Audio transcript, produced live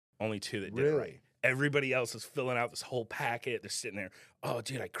Only 2 that did it right. Everybody else is filling out this whole packet. They're sitting there. Oh,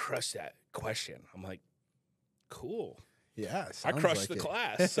 dude, I crushed that question. I'm like, cool. Yeah, I crushed the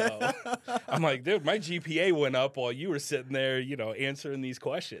class. So I'm like, dude, my GPA went up while you were sitting there, answering these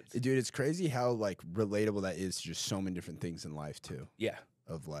questions. Dude, it's crazy how like relatable that is to just so many different things in life too. Yeah.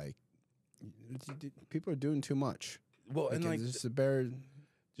 Of like, people are doing too much. Well, and like just the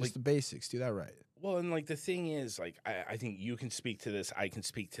basics. Do that right. Well, and like the thing is, like, I think you can speak to this. I can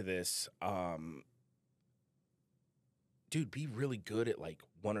speak to this. Dude, be really good at like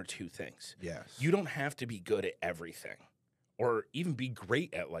 1 or 2 things. Yes. You don't have to be good at everything, or even be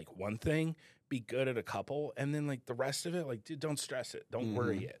great at like one thing. Be good at a couple, and then like the rest of it, like, dude, don't stress it. Don't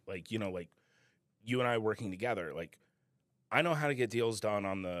worry it. Like, like you and I working together, like I know how to get deals done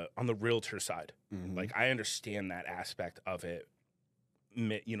on the realtor side. Like I understand that aspect of it.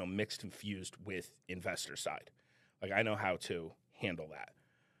 Mixed and fused with investor side. Like I know how to handle that.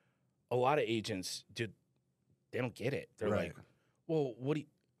 A lot of agents, dude, they don't get it. They're like, well, what do you,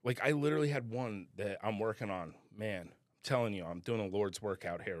 like I literally had one that I'm working on. Man, I'm telling you, I'm doing a Lord's work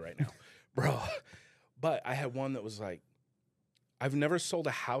out here right now, bro. But I had one that was like, I've never sold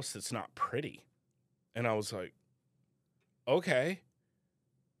a house that's not pretty. And I was like, okay.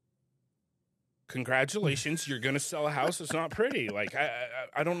 Congratulations, you're going to sell a house that's not pretty. Like,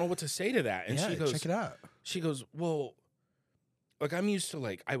 I don't know what to say to that. And she goes, check it out. She goes, well, like, I'm used to,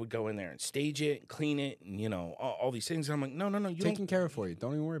 like, I would go in there and stage it, and clean it, and, all these things. And I'm like, no, you taking care of for you.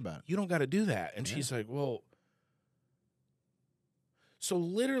 Don't even worry about it. You don't got to do that. And she's like, well, so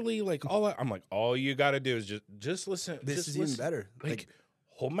literally, like, I'm like, all you got to do is just listen. This is even better. Like,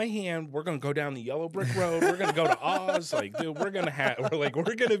 hold my hand. We're gonna go down the yellow brick road. We're gonna go to Oz. Like, dude, we're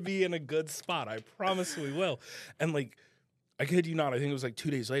gonna be in a good spot. I promise we will. And like, I kid you not. I think it was like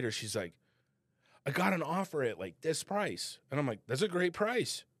 2 days later. She's like, I got an offer at like this price, and I'm like, that's a great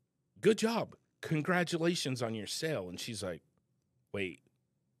price. Good job. Congratulations on your sale. And she's like, wait,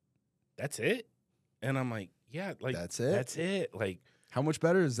 that's it? And I'm like, yeah, like that's it. That's it. Like, how much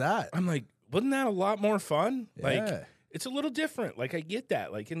better is that? I'm like, wasn't that a lot more fun? Yeah. Like. It's a little different. Like, I get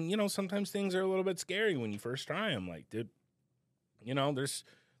that. Like, and, sometimes things are a little bit scary when you first try them. Like, dude, there's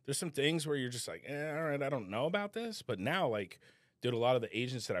some things where you're just like, all right, I don't know about this. But now, like, dude, a lot of the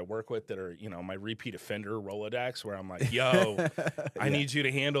agents that I work with that are, my repeat offender Rolodex, where I'm like, yo, I need you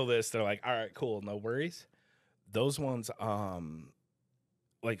to handle this. They're like, all right, cool, no worries. Those ones,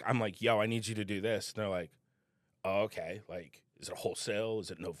 like, I'm like, yo, I need you to do this. And they're like, oh, okay. Like, is it a wholesale? Is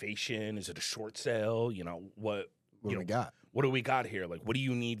it novation? Is it a short sale? What do we got? What do we got here? Like, what do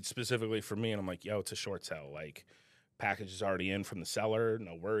you need specifically for me? And I'm like, yo, it's a short sale. Like, package is already in from the seller.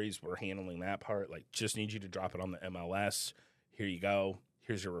 No worries. We're handling that part. Like, just need you to drop it on the MLS. Here you go.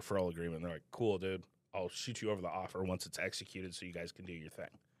 Here's your referral agreement. And they're like, cool, dude. I'll shoot you over the offer once it's executed so you guys can do your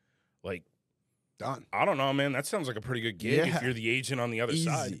thing. Like, done. I don't know, man. That sounds like a pretty good gig if you're the agent on the other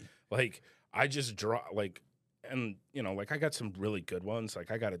side. Like, I just draw, like, and, like, I got some really good ones. Like,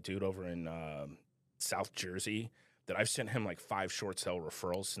 I got a dude over in South Jersey that I've sent him like 5 short sale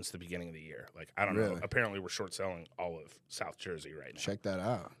referrals since the beginning of the year. Like, I don't know. Apparently we're short selling all of South Jersey right now. Check that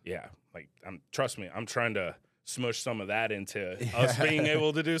out. Yeah. Like, trust me, I'm trying to smush some of that into us being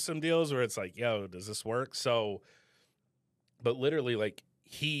able to do some deals where it's like, yo, does this work? So, but literally, like,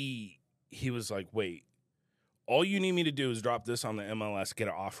 he was like, wait, all you need me to do is drop this on the MLS, get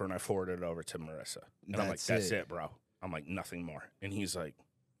an offer, and I forwarded it over to Marissa. And I'm like, that's it, bro. I'm like, nothing more. And he's like,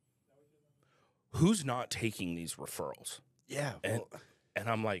 who's not taking these referrals? Yeah. And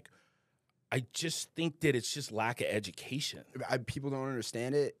I'm like, I just think that it's just lack of education. People don't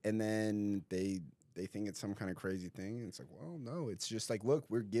understand it, and then they think it's some kind of crazy thing. And it's like, well, no, it's just like, look,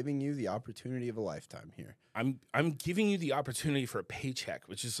 we're giving you the opportunity of a lifetime here. I'm giving you the opportunity for a paycheck,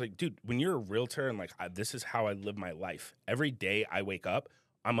 which is like, dude, when you're a realtor and like, this is how I live my life. Every day I wake up,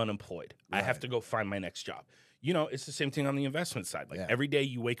 I'm unemployed. Right. I have to go find my next job. It's the same thing on the investment side. Like every day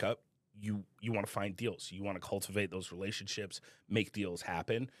you wake up, you want to find deals. You want to cultivate those relationships, make deals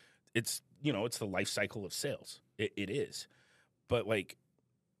happen. It's, it's the life cycle of sales. It is. But like,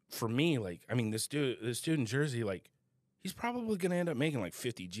 for me, like, I mean, this dude in Jersey, like, he's probably going to end up making like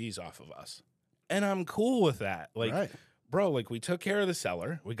 50 G's off of us. And I'm cool with that. Like, bro, like, we took care of the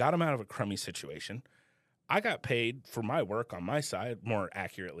seller. We got him out of a crummy situation. I got paid for my work on my side. More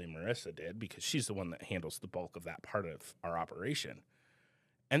accurately, Marissa did, because she's the one that handles the bulk of that part of our operation.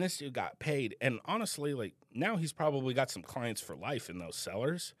 And this dude got paid. And honestly, like, now he's probably got some clients for life in those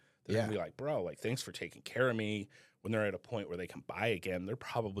sellers. They're going to be like, bro, like, thanks for taking care of me. When they're at a point where they can buy again, they're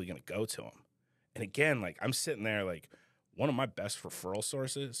probably going to go to him. And again, like, I'm sitting there like, One of my best referral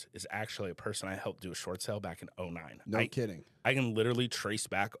sources is actually a person I helped do a short sale back in 2009. No kidding. I can literally trace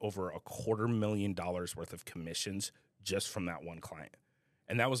back over $250,000 worth of commissions just from that one client.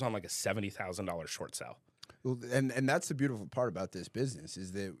 And that was on like a $70,000 short sale. Well, and that's the beautiful part about this business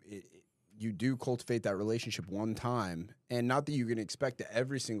is that you do cultivate that relationship one time, and not that you can expect that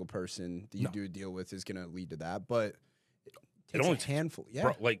every single person that you do a deal with is going to lead to that, but it only takes a handful. Yeah,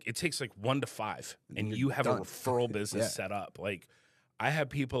 bro, like it takes like 1 to 5, and you have a referral business set up. Like I have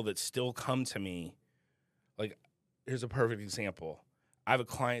people that still come to me. Like here's a perfect example. I have a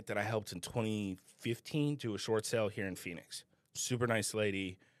client that I helped in 2015 do a short sale here in Phoenix. Super nice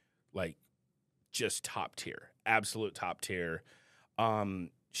lady, like just top tier, absolute top tier.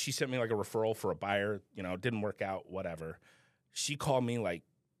 She sent me like a referral for a buyer, you know, didn't work out, whatever. She called me like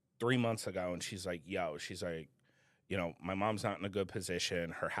 3 months ago and she's like, you know, my mom's not in a good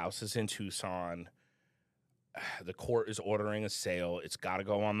position. Her house is in Tucson. The court is ordering a sale. It's got to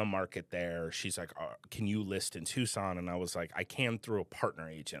go on the market there. She's like, can you list in Tucson? And I was like, I can through a partner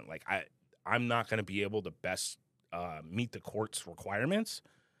agent. Like I'm not going to be able to best meet the court's requirements.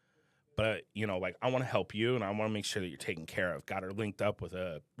 But, you know, like I want to help you and I want to make sure that you're taken care of. Got her linked up with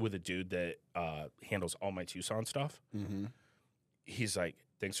a dude that handles all my Tucson stuff. Mm-hmm. He's like,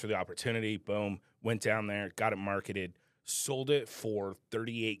 thanks for the opportunity. Boom. Went down there, got it marketed, sold it for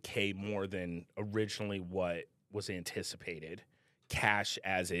 $38K more than originally what was anticipated. Cash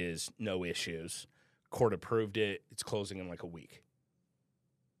as is, no issues. Court approved it. It's closing in like a week.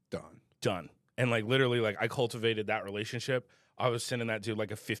 Done. And like literally, like I cultivated that relationship. I was sending that dude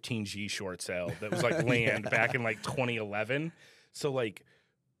like a 15G short sale that was like land back in like 2011. So like,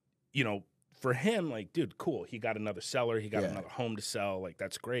 you know, for him, like, dude, cool. He got another seller. He got another home to sell. Like,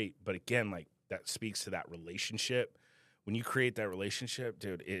 that's great. But again, like that speaks to that relationship. When you create that relationship,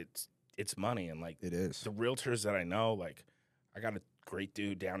 dude, it's money. And like it is. The realtors that I know, like I got a great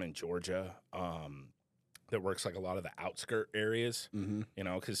dude down in Georgia that works like a lot of the outskirt areas, you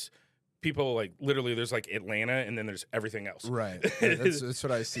know, because people like literally there's like Atlanta and then there's everything else. Right. That's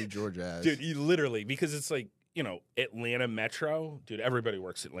what I see Georgia as. Dude, you literally, because it's like, you know, Atlanta Metro, dude, everybody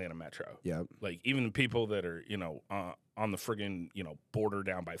works Atlanta Metro. Yeah. Like even the people that are, you know, on the friggin', you know, border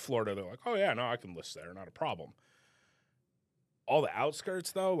down by Florida, they're like, oh yeah, no, I can list there, not a problem. All the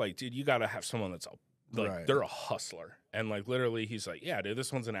outskirts though, like, dude, you got to have someone that's like, they're a hustler. And like literally he's like, yeah, dude,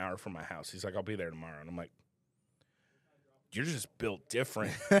 this one's an hour from my house. He's like, I'll be there tomorrow. And I'm like, you're just built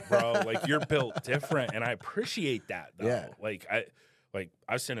different, bro. Like you're built different. And I appreciate that though. Yeah.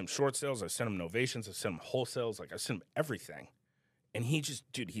 I sent him short sales. I sent him novations. I sent him wholesales. Like I sent him everything. And he just,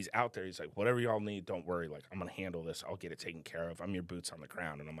 dude, he's out there. He's like, whatever y'all need, don't worry. Like I'm going to handle this. I'll get it taken care of. I'm your boots on the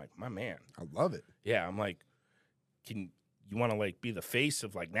ground. And I'm like, my man. I love it. Yeah. I'm like, you want to like be the face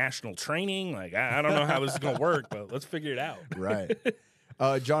of like national training? Like, I don't know how this is going to work, but let's figure it out. Right.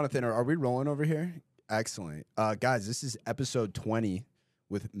 Jonathan, are we rolling over here? Excellent. Guys, this is episode 20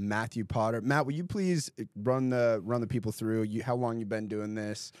 with Mathew Potter. Matt, will you please run the people through how long you've been doing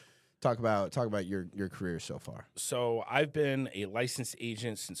this? Talk about your career so far. So I've been a licensed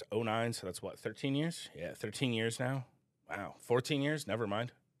agent since 2009, so that's what, 13 years? Yeah, 13 years now. Wow. 14 years? Never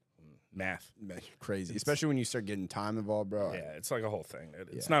mind. Math. Crazy. Especially when you start getting time involved, bro. Yeah, it's like a whole thing.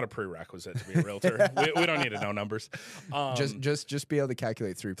 It's not a prerequisite to be a realtor. we don't need to know numbers. Just be able to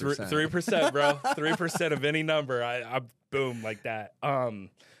calculate 3%. 3%, bro. 3% of any number. I boom like that.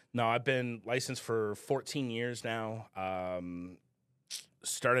 No, I've been licensed for 14 years now.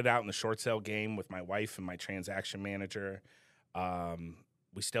 Started out in the short sale game with my wife and my transaction manager.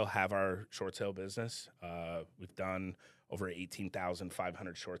 We still have our short sale business. We've done over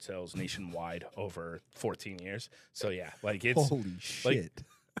 18,500 short sales nationwide over 14 years. So yeah, like it's holy shit.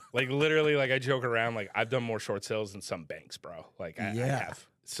 Like literally, like I joke around, like I've done more short sales than some banks, bro. Like I have.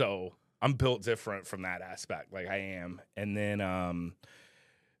 So I'm built different from that aspect. Like I am. And then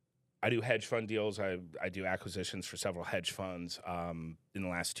I do hedge fund deals. I do acquisitions for several hedge funds. In the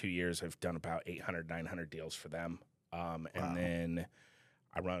last 2 years, I've done about 800, 900 deals for them. And then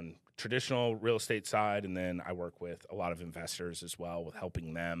I run traditional real estate side, and then I work with a lot of investors as well with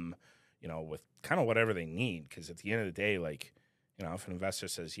helping them, you know, with kind of whatever they need. Because at the end of the day, like, you know, if an investor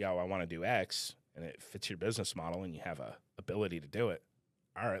says, yo, I want to do X, and it fits your business model and you have a ability to do it,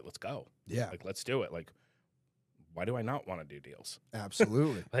 all right, let's go. Yeah. Like, let's do it. Like, why do I not want to do deals?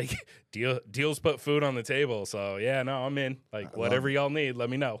 Absolutely. Like, deals put food on the table. So, yeah, no, I'm in. Like, whatever y'all need, let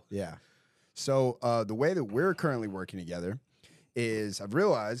me know. Yeah. So, the way that we're currently working together is I've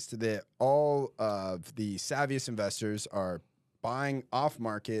realized that all of the savviest investors are buying off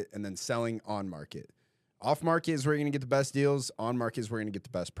market and then selling on market. Off market is where you're going to get the best deals. On market is where you're going to get the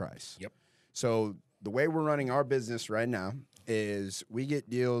best price. Yep. So the way we're running our business right now is we get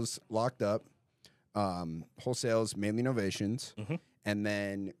deals locked up, wholesales, mainly innovations, and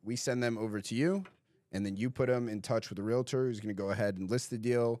then we send them over to you, and then you put them in touch with the realtor who's going to go ahead and list the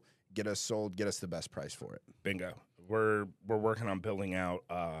deal, get us sold, get us the best price for it. Bingo. We're working on building out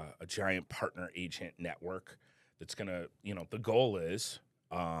a giant partner agent network that's going to, the goal is,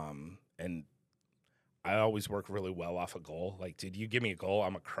 and I always work really well off a goal. Like, dude, you give me a goal,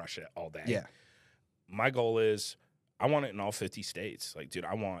 I'm going to crush it all day. Yeah. My goal is I want it in all 50 states. Like, dude,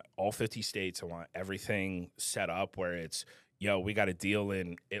 I want all 50 states. I want everything set up where it's, we got a deal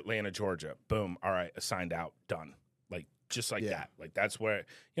in Atlanta, Georgia. Boom. All right. Assigned out. Done. Like, just like that. Like, that's where,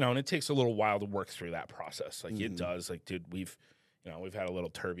 and it takes a little while to work through that process. Like, it does. Like, dude, we've had a little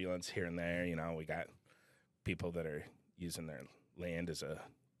turbulence here and there. We got people that are using their land as a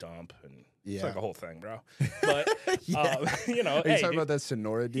dump, and it's like a whole thing, bro. But Are you talking about that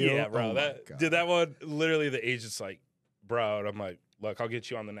Sonora deal? Yeah, bro. That one, literally, the agent's like, bro, and I'm like, look, I'll get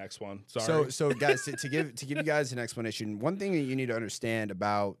you on the next one. Sorry. So guys, to give you guys an explanation, one thing that you need to understand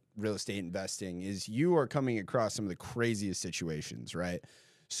about real estate investing is you are coming across some of the craziest situations, right?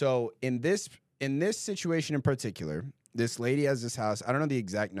 So in this situation in particular, this lady has this house. I don't know the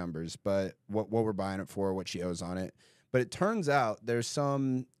exact numbers, but what we're buying it for, what she owes on it. But it turns out there's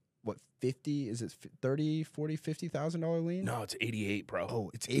some, what, 50, is it 30, 40, $50,000 lien? No, it's 88, bro.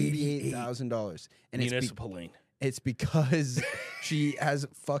 Oh, it's $88,000. And municipal lien. It's because she has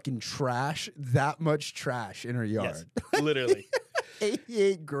fucking trash, that much trash in her yard. Yes, literally.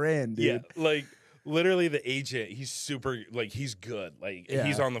 88 grand, dude. Yeah, like, literally the agent, he's super, like, he's good. Like,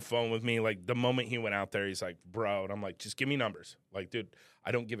 he's on the phone with me. Like, the moment he went out there, he's like, bro, and I'm like, just give me numbers. Like, dude,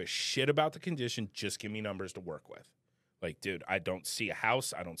 I don't give a shit about the condition. Just give me numbers to work with. Like, dude, I don't see a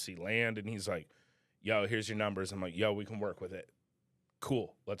house. I don't see land. And he's like, yo, here's your numbers. I'm like, yo, we can work with it.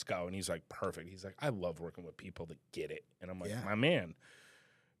 Cool, let's go. And he's like, perfect. He's like, I love working with people that get it. And I'm like, my man.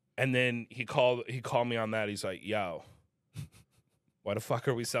 And then he called me on that. He's like, yo, why the fuck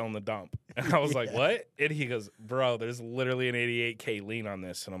are we selling the dump? And I was like, what? And he goes, bro, there's literally an 88K lien on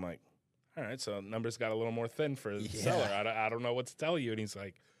this. And I'm like, all right, so numbers got a little more thin for the seller. I don't know what to tell you. And he's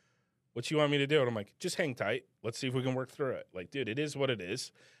like, what you want me to do? And I'm like, just hang tight. Let's see if we can work through it. Like, dude, it is what it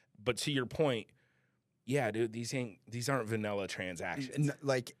is. But to your point, yeah, dude, these aren't vanilla transactions.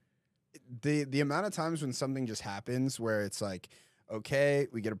 Like, the amount of times when something just happens where it's like, okay,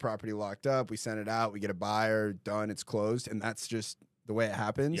 we get a property locked up, we send it out, we get a buyer, done, it's closed, and that's just the way it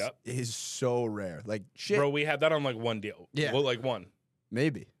happens, is so rare. Like, shit. Bro, we had that on, like, one deal. Yeah. Well, like, one.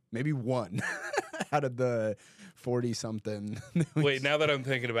 Maybe one out of the 40-something. Wait, now that I'm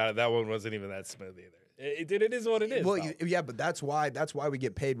thinking about it, that one wasn't even that smooth either. It is what it is. Well, yeah, but that's why we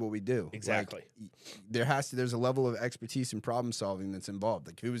get paid what we do. Exactly. Like, there's a level of expertise and problem solving that's involved.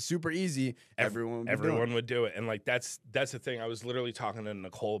 Like, if it was super easy, everyone would do it. And like that's the thing. I was literally talking to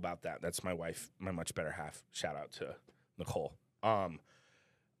Nicole about that. That's my wife, my much better half. Shout out to Nicole. I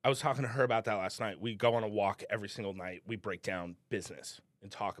was talking to her about that last night. We go on a walk every single night. We break down business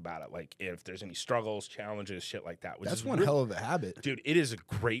and talk about it. Like, if there's any struggles, challenges, shit like that. That's one hell of a habit. Dude, it is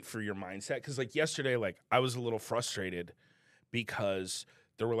great for your mindset. Because, like, yesterday, like, I was a little frustrated because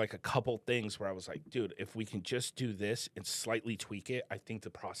there were, like, a couple things where I was like, dude, if we can just do this and slightly tweak it, I think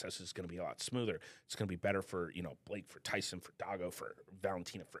the process is going to be a lot smoother. It's going to be better for, Blake, for Tyson, for Dago, for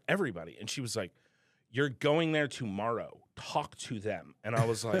Valentina, for everybody. And she was like, you're going there tomorrow. Talk to them. And I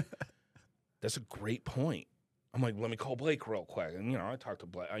was like, that's a great point. I'm like, let me call Blake real quick. And, I talked to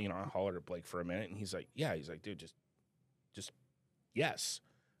Blake, I hollered at Blake for a minute. And he's like, yeah. He's like, dude, just yes.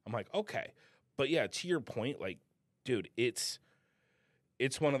 I'm like, okay. But, yeah, to your point, like, dude, it's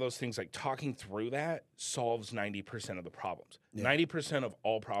one of those things, like, talking through that solves 90% of the problems. Yeah. 90% of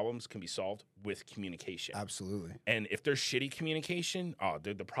all problems can be solved with communication. Absolutely. And if there's shitty communication, oh,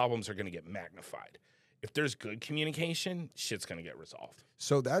 dude, the problems are going to get magnified. If there's good communication, shit's going to get resolved.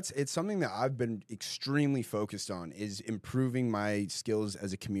 So it's something that I've been extremely focused on, is improving my skills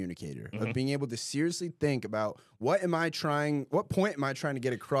as a communicator, of being able to seriously think about what point am I trying to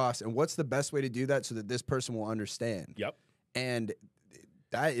get across, and what's the best way to do that so that this person will understand. Yep. And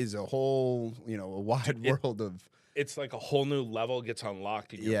that is a whole, a wide world of. It's like a whole new level gets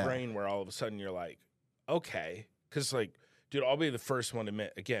unlocked in your brain where all of a sudden you're like, okay. Because, like, dude, I'll be the first one to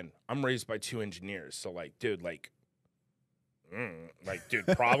admit, again, I'm raised by 2 engineers. So, like, dude, dude,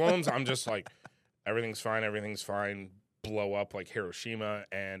 problems, I'm just like, everything's fine, blow up like Hiroshima,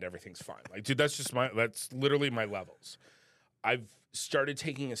 and everything's fine. Like, dude, that's literally my levels. I've started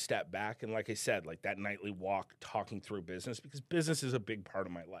taking a step back, and like I said, like, that nightly walk, talking through business, because business is a big part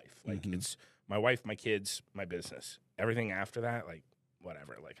of my life. Like, it's my wife, my kids, my business. Everything after that, like,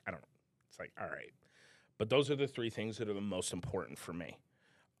 whatever. Like, I don't know. It's like, all right. But those are the 3 things that are the most important for me.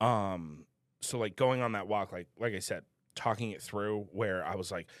 So like going on that walk, like I said, talking it through where I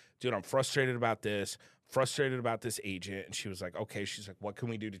was like, dude, I'm frustrated about this agent. And she was like, okay. She's like, what can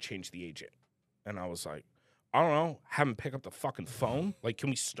we do to change the agent? And I was like, I don't know, have him pick up the fucking phone. Like, can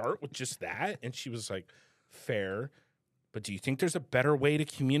we start with just that? And she was like, fair. But do you think there's a better way to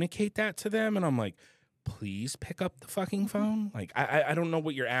communicate that to them? And I'm like, please pick up the fucking phone. Like, I don't know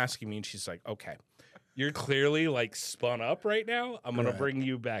what you're asking me. And she's like, okay, you're clearly like spun up right now. I'm going to bring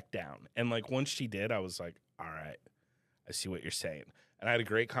you back down. And like, once she did, I was like, all right, I see what you're saying. And I had a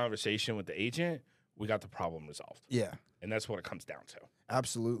great conversation with the agent. We got the problem resolved. Yeah. And that's what it comes down to.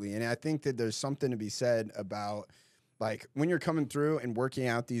 Absolutely. And I think that there's something to be said about like when you're coming through and working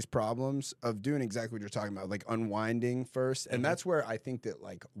out these problems of doing exactly what you're talking about, like unwinding first. And that's where I think that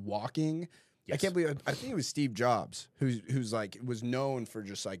like walking, I can't believe, I think it was Steve Jobs who's like, was known for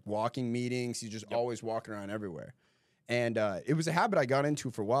just like walking meetings. He's just always walking around everywhere. And it was a habit I got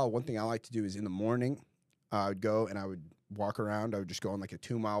into for a while. One thing I like to do is in the morning, I would go and I would walk around. I would just go on like a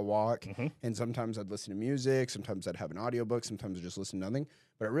 2-mile walk. And sometimes I'd listen to music. Sometimes I'd have an audiobook. Sometimes I'd just listen to nothing.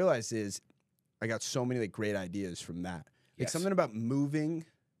 But I realized is I got so many like great ideas from that. Like something about moving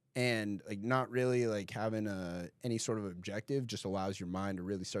and like not really like having any sort of objective just allows your mind to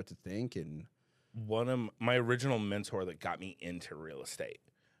really start to think. And one of my original mentor that got me into real estate,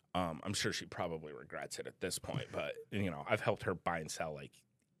 I'm sure she probably regrets it at this point, but you know, I've helped her buy and sell like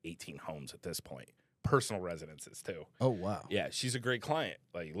 18 homes at this point. Personal residences too. Oh, wow. Yeah, she's a great client,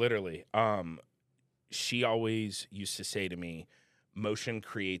 like literally. She always used to say to me, motion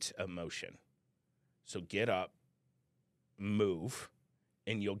creates emotion. So get up, move,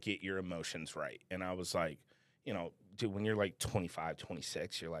 and you'll get your emotions right. And I was like, you know, dude, when you're like 25,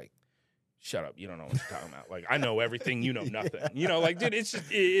 26, you're like, shut up, you don't know what you're talking about. Like, I know everything, you know nothing. You know, like, dude, it's just,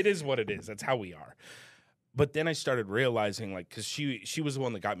 it is what it is. That's how we are. But then I started realizing, like, because she was the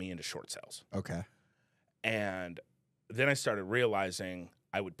one that got me into short sales. Okay. And then I started realizing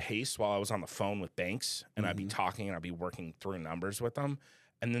I would pace while I was on the phone with banks, and I'd be talking and I'd be working through numbers with them.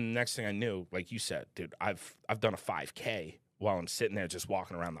 And then the next thing I knew, like you said, dude, I've done a 5K while I'm sitting there just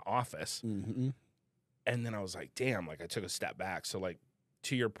walking around the office. And then I was like, damn, like I took a step back. So like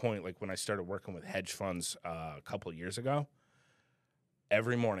to your point, like when I started working with hedge funds a couple of years ago,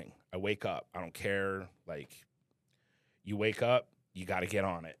 every morning I wake up. I don't care. Like you wake up, you got to get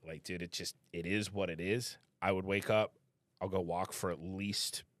on it. Like, dude, it is what it is. I would wake up. I'll go walk for at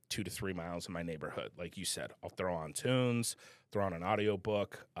least 2 to 3 miles in my neighborhood. Like you said, I'll throw on tunes, throw on an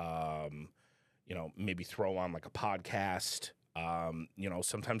audiobook, you know, maybe throw on like a podcast. You know,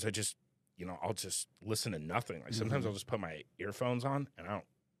 sometimes I just, you know, I'll just listen to nothing. Like sometimes I'll just put my earphones on and I don't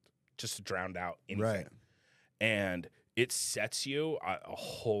just to drown out anything. Right. And it sets you a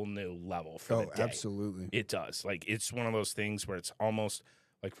whole new level for the day. Absolutely. It does. Like it's one of those things where it's almost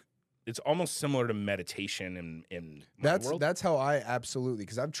similar to meditation in my world. That's how I absolutely,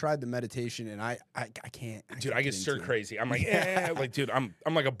 because I've tried the meditation and I can't. Dude, I get stir crazy. I'm like, like, dude, I'm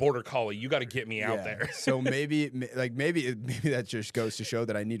like a border collie. You got to get me out there. So maybe that just goes to show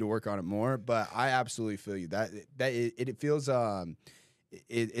that I need to work on it more. But I absolutely feel you. It feels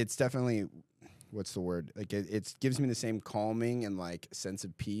it's definitely. What's the word? Like it gives me the same calming and like sense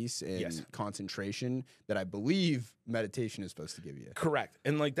of peace and concentration that I believe meditation is supposed to give you. Correct.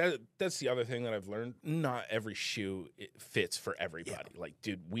 And like that's the other thing that I've learned. Not every shoe fits for everybody. Yeah. Like,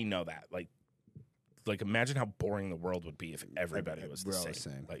 dude, we know that. Like imagine how boring the world would be if everybody was the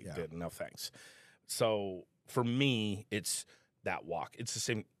same. Like, dude, no thanks. So for me, it's that walk. It's the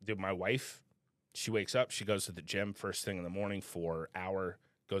same. Dude, my wife, she wakes up, she goes to the gym first thing in the morning for an hour,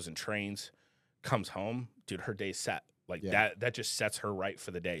 goes and trains. Comes home, dude, her day's set. Like that just sets her right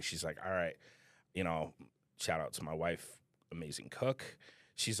for the day. She's like, all right, you know, shout out to my wife, amazing cook.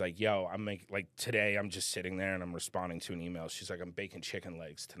 She's like, yo, today I'm just sitting there and I'm responding to an email. She's like, I'm baking chicken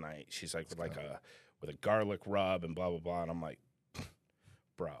legs tonight. She's like, with a garlic rub and blah, blah, blah. And I'm like,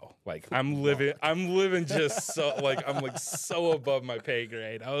 bro, like I'm living just so like, I'm like so above my pay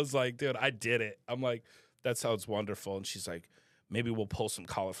grade. I was like, dude, I did it. I'm like, that sounds wonderful. And she's like, maybe we'll pull some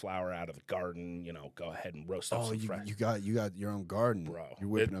cauliflower out of the garden, you know, go ahead and roast up some fresh. You got your own garden. Bro. You're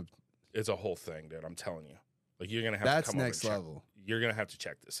whipping up. It's a whole thing, dude. I'm telling you. Like, you're going to have to come next level. You're going to have to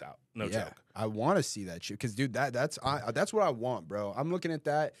check this out. No joke. I want to see that shit because, dude, that's what I want, bro. I'm looking at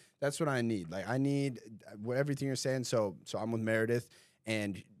that. That's what I need. Like, I need everything you're saying. So I'm with Meredith,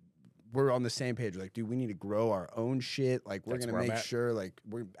 and we're on the same page. Like, dude, we need to grow our own shit. Like, we're going to make sure, like,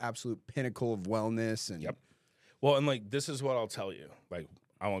 we're absolute pinnacle of wellness. And yep. Well, and like this is what I'll tell you. Like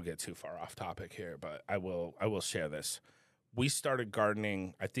I won't get too far off topic here, but I will share this. we started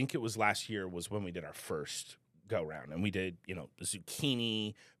gardening. I think it was last year was when we did our first go round, and we did,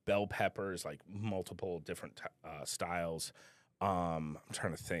 zucchini, bell peppers, like multiple different styles. I'm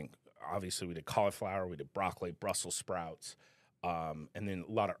trying to think. Obviously, we did cauliflower, we did broccoli, Brussels sprouts, and then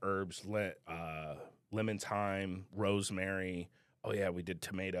a lot of herbs, lemon thyme, rosemary. Oh yeah, we did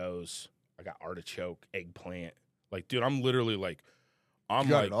tomatoes. I got artichoke, eggplant. Like, dude, I'm literally like, I'm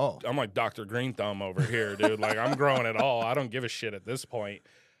You got like, it all. I'm like Dr. Green Thumb over here, dude. Like, I'm growing it all. I don't give a shit at this point.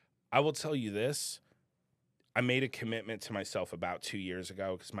 I will tell you this. I made a commitment to myself about 2 years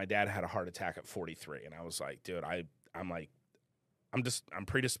ago because my dad had a heart attack at 43, and I was like, dude, I'm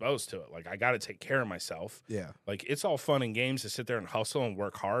predisposed to it. Like, I got to take care of myself. Yeah. Like, it's all fun and games to sit there and hustle and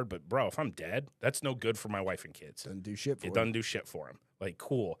work hard, but bro, if I'm dead, that's no good for my wife and kids. Doesn't do shit for It doesn't do shit for them. Like,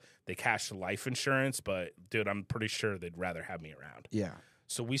 cool. They cashed the life insurance, but dude, I'm pretty sure they'd rather have me around. Yeah.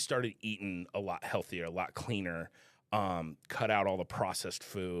 So we started eating a lot healthier, a lot cleaner, cut out all the processed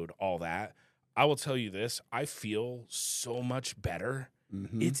food, all that. I will tell you this, I feel so much better.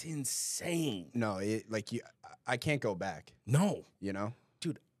 Mm-hmm. It's insane. No, I can't go back. No.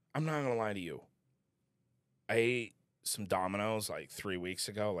 Dude, I'm not going to lie to you. I ate some Domino's like 3 weeks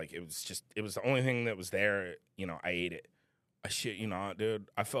ago. Like, it was the only thing that was there. I ate it. I shit you not, dude.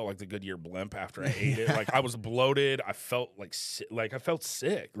 I felt like the Goodyear blimp after I ate it. Like, I was bloated. I felt like I felt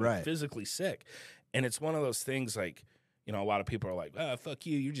sick, right? Physically sick. And it's one of those things like, a lot of people are like, fuck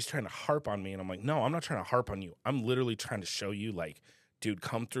you. You're just trying to harp on me. And I'm like, no, I'm not trying to harp on you. I'm literally trying to show you, like, dude,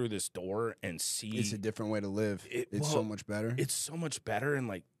 come through this door and see. It's a different way to live. It's so much better. It's so much better. And,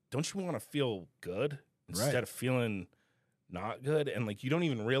 like, don't you want to feel good instead of feeling not good? And, like, you don't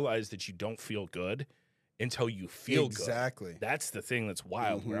even realize that you don't feel good until you feel good. Exactly. That's the thing that's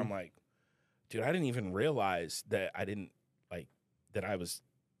wild, where I'm like, dude, I didn't even realize that that I was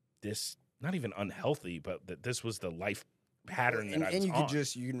this, not even unhealthy, but that this was the life pattern that I was on.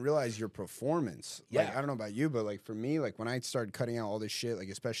 And you can realize your performance. Yeah. Like, I don't know about you, but like for me, like when I started cutting out all this shit, like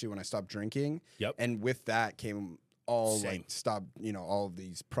especially when I stopped drinking, and with that came all like stop, all of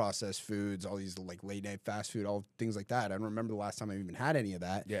these processed foods, all these like late night fast food, all things like that. I don't remember the last time I even had any of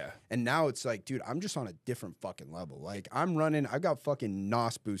that. Yeah. And now it's like, dude, I'm just on a different fucking level. Like I've got fucking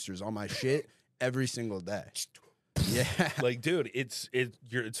NOS boosters on my shit every single day. Yeah. Like, dude, it's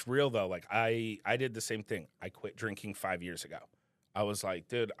real though. Like I did the same thing. I quit drinking 5 years ago. I was like,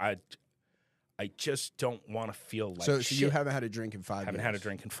 dude, I just don't want to feel like so shit. You haven't had a drink in 5 years? Haven't had a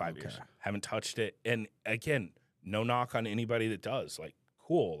drink in 5 years. Haven't touched it. And again, no knock on anybody that does. Like,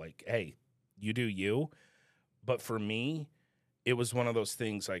 cool. Like, hey, you do you. But for me, it was one of those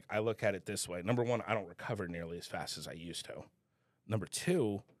things, like, I look at it this way. Number one, I don't recover nearly as fast as I used to. Number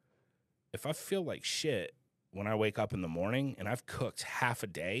two, if I feel like shit when I wake up in the morning and I've cooked half a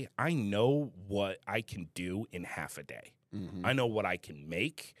day, I know what I can do in half a day. Mm-hmm. I know what I can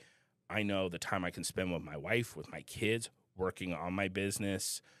make. I know the time I can spend with my wife, with my kids, working on my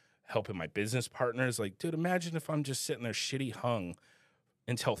business, helping my business partners. Like, dude, imagine if I'm just sitting there shitty hung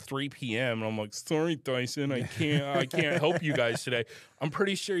until 3 p.m. and I'm like, sorry, Dyson, I can't help you guys today. I'm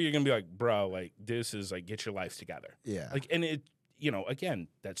pretty sure you're gonna be like, bro, like, this is like, get your life together. Yeah. Like, and it, again,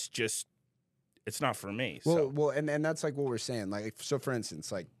 that's just, it's not for me. Well, and that's like what we're saying. Like, so for instance,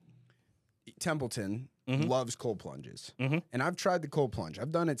 like Templeton loves cold plunges, and I've tried the cold plunge.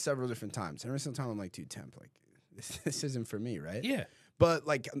 I've done it several different times. Every single time I'm like, dude, Temp, like this isn't for me, right? Yeah. But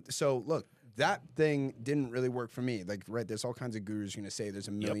like, so look, that thing didn't really work for me. Like, right, there's all kinds of gurus going to say there's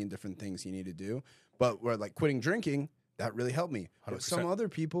a million different things you need to do. But where like quitting drinking, that really helped me. 100%. But some other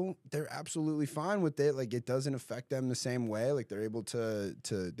people, they're absolutely fine with it. Like, it doesn't affect them the same way. Like, they're able to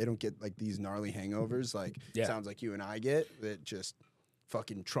they don't get like these gnarly hangovers. Like, sounds like you and I get that just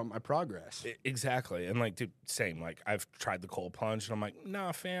fucking trump my progress. Exactly. And like, dude, same. Like, I've tried the cold plunge and I'm like,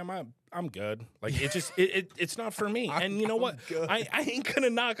 nah, fam, I'm good. Like, it just, it's not for me. And you know what? I ain't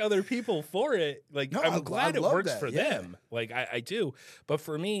gonna knock other people for it. Like, no, I'm glad it works for them. Like, I do. But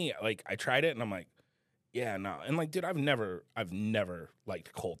for me, like, I tried it and I'm like, yeah, no. And like, dude, I've never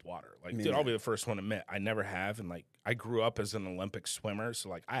liked cold water. Like, dude, I'll be the first one to admit I never have. And like, I grew up as an Olympic swimmer, so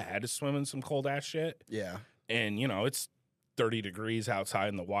like, I had to swim in some cold ass shit. Yeah. And it's 30 degrees outside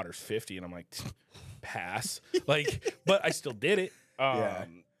and the water's 50, and I'm like, pass. Like, but I still did it.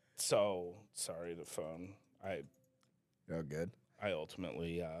 So sorry, the phone. Oh, good. I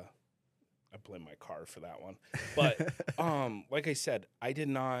ultimately I blame my car for that one. But like I said, I did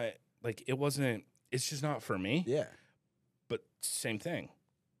not like it wasn't. It's just not for me. Yeah. But same thing.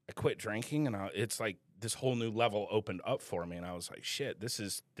 I quit drinking, and it's like this whole new level opened up for me, and I was like, shit, this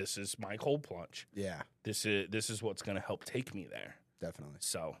is my cold plunge. Yeah. This is what's going to help take me there. Definitely.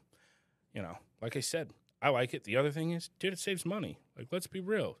 So, like I said, I like it. The other thing is, dude, it saves money. Like, let's be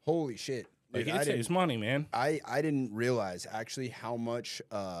real. Holy shit. Like, Dude, it saves money, man. I didn't realize actually how much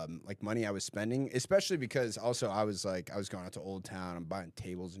like money I was spending, especially because also I was going out to Old Town, I'm buying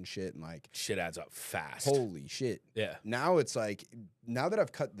tables and shit, and like Shit adds up fast. holy shit. Yeah. Now it's like, now that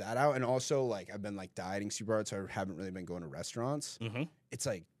I've cut that out, and also like I've been like dieting super hard, so I haven't really been going to restaurants. Mm-hmm. It's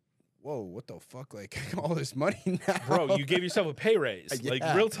like, whoa, what the fuck? Like all this money now, Bro, you gave yourself a pay raise. Yeah.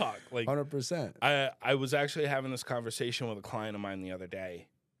 Like, real talk. Like, 100%. I was actually having this conversation with a client of mine the other day,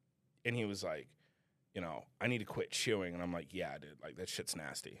 and he was like, you know, I need to quit chewing. And I'm like, yeah, dude, like that shit's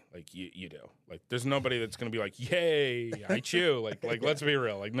nasty. Like you do. Like there's nobody that's going to be like, yay, I chew. Like Yeah. let's be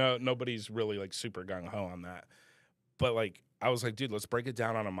real. Like nobody's really like super gung ho on that. But like, I was like, dude, let's break it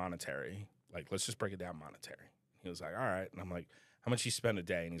down on a monetary. Like, let's just break it down monetary. He was like, all right. And I'm like, how much you spend a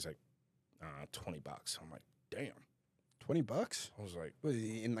day? And he's like, $20. I'm like, damn. $20? I was like, Was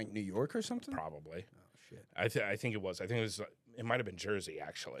he in like New York or something? probably. Oh shit. I think it was. I think it was. It might have been Jersey,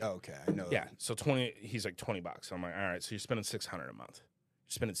 actually. Okay, I know. Yeah. So 20. He's like $20. I'm like, all right. So you're spending $600 a month. You're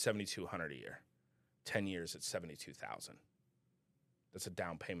spending $7,200 a year. 10 years at $72,000. That's a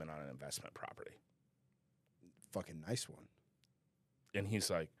down payment on an investment property. Fucking nice one. And he's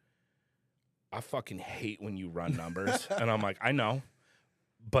like, I fucking hate when you run numbers. And I'm like, I know,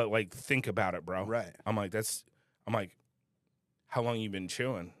 but like, think about it, bro. Right. I'm like, how long you been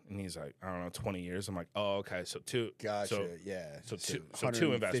chewing? And he's like, I don't know, 20 years. I'm like, oh, okay. So two. Gotcha. So, yeah. so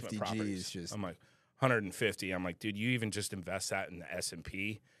two investment 150 properties. G's just I'm like, 150. I'm like, dude, you even just invest that in the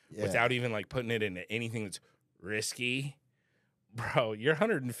S&P yeah. without even like putting it into anything that's risky. Bro, your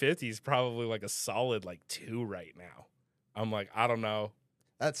 150 is probably like a solid like 2 right now. I'm like, I don't know.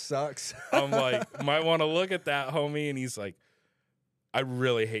 That sucks. I'm like, might want to look at that, homie. And he's like, I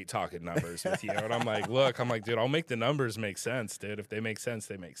really hate talking numbers with you. And I'm like, look, dude, I'll make the numbers make sense, dude. If they make sense,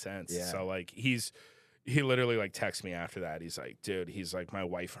 they make sense. Yeah. So like he literally like texted me after that. He's like, dude, he's like, my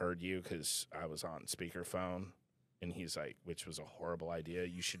wife heard you because I was on speakerphone. And he's like, which was a horrible idea.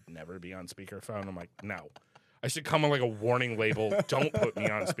 You should never be on speakerphone. I'm like, no. I should come on like a warning label. Don't put me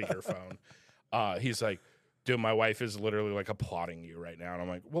on speakerphone. He's like, dude, my wife is literally like applauding you right now. And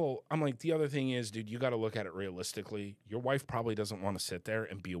I'm like, the other thing is, dude, you got to look at it realistically. Your wife probably doesn't want to sit there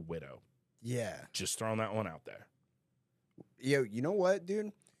and be a widow. Yeah. Just throwing that one out there. Yo, you know what,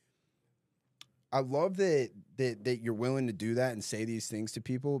 dude? I love that you're willing to do that and say these things to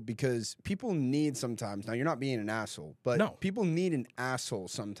people because people need sometimes. Now, you're not being an asshole, but No. people need an asshole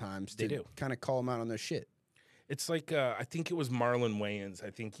sometimes They to do. kind of call them out on their shit. It's like, I think it was Marlon Wayans.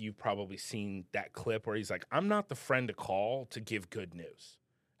 I think you've probably seen that clip where he's like, I'm not the friend to call to give good news.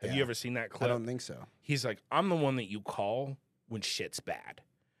 Have you Yeah. ever seen that clip? I don't think so. He's like, I'm the one that you call when shit's bad.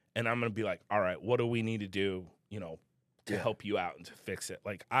 And I'm going to be like, all right, what do we need to do, to help you out and to fix it?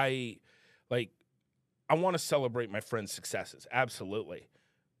 I want to celebrate my friends' successes. Absolutely.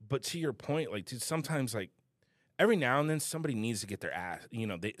 But to your point, like, dude, sometimes, like, every now and then somebody needs to get their ass,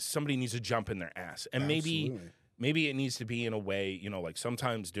 somebody needs to jump in their ass. And maybe it needs to be in a way, like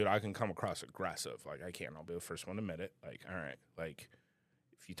sometimes, dude, I can come across aggressive. Like, I can't. I'll be the first one to admit it. Like, all right, like,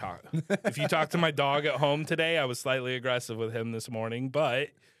 if you talk to my dog at home today, I was slightly aggressive with him this morning, but,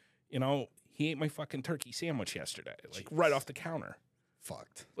 he ate my fucking turkey sandwich yesterday, like, right off the counter.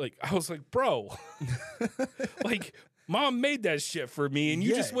 Fucked. Like, I was like, bro, like, Mom made that shit for me, and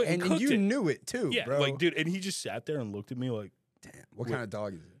you just went and cooked you it. knew it too, Yeah, bro. like, dude, and he just sat there and looked at me like, damn. What kind of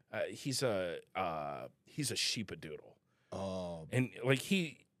dog is it? He's a sheepadoodle. Oh, And like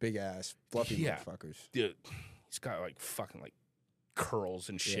big ass, fluffy Yeah. motherfuckers. dude, he's got like fucking like curls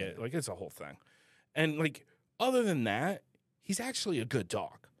and shit. Yeah. Like, it's a whole thing. And like, other than that, he's actually a good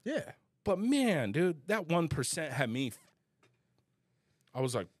dog. Yeah. But man, dude, that 1% had me. I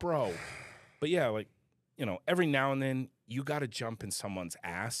was like, bro. But yeah, like, every now and then you got to jump in someone's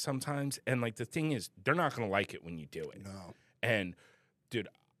ass sometimes. And like, the thing is, they're not going to like it when you do it. No. And dude,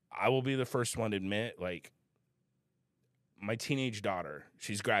 I will be the first one to admit, like, my teenage daughter,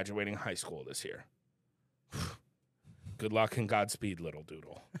 she's graduating high school this year. Good luck and Godspeed, little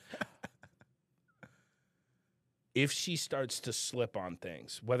doodle. If she starts to slip on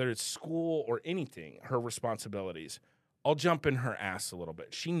things, whether it's school or anything, her responsibilities, I'll jump in her ass a little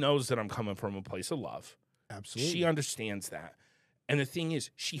bit. She knows that I'm coming from a place of love. Absolutely. She understands that. And the thing is,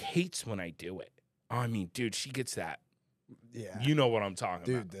 she hates when I do it. I mean, dude, she gets that. Yeah. You know what I'm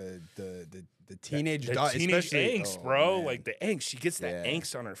talking about. Dude, the teenage the dog, teenage especially angst, bro. man. Like the angst. She gets that Yeah.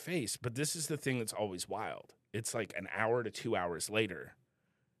 angst on her face. But this is the thing that's always wild. It's like an hour to 2 hours later.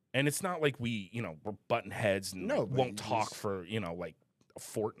 And it's not like we're butting heads and No, but won't you talk just- for, like a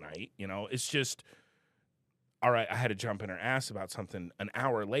fortnight. It's just, all right, I had to jump in her ass about something an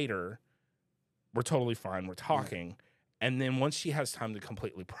hour later. we're totally fine. We're talking. And then once she has time to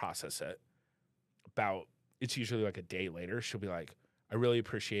completely process it, it's usually like a day later, she'll be like, I really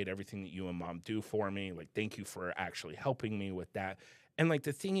appreciate everything that you and mom do for me. Like, thank you for actually helping me with that. And like,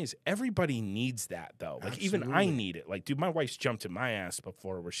 the thing is, everybody needs that though. Like, even I need it. Like, dude, my wife's jumped in my ass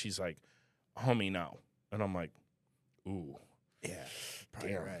before where she's like, homie, no. And I'm like, ooh. Yeah,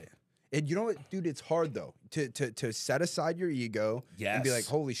 probably right. And you know what, dude? It's hard though to set aside your ego and be like,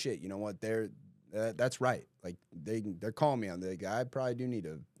 holy shit, you know what? That's right. Like they're calling me on the guy. I probably do need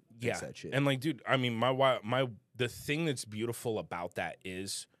to fix that shit. And like, dude, I mean, the thing that's beautiful about that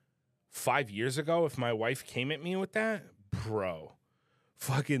is 5 years ago, if my wife came at me with that, bro,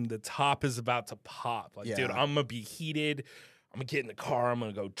 fucking the top is about to pop. Like, dude, I'm gonna be heated. I'm gonna get in the car. I'm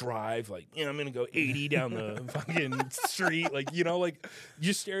gonna go drive. Like, I'm gonna go 80 down the fucking street. Like, like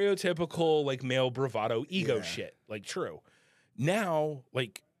your stereotypical like male bravado ego shit. Like, true. Now,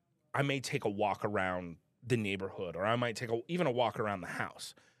 like, I may take a walk around the neighborhood, or I might take even a walk around the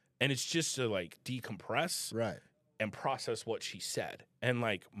house, and it's just to like decompress, right, and process what she said. And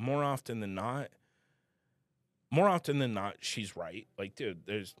like more often than not, she's right. Like, dude,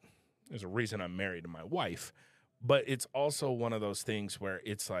 there's a reason I'm married to my wife. But it's also one of those things where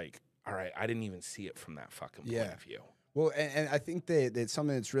it's like, all right, I didn't even see it from that fucking point of view. Well, and I think that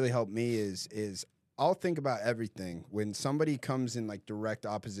something that's really helped me is I'll think about everything when somebody comes in like direct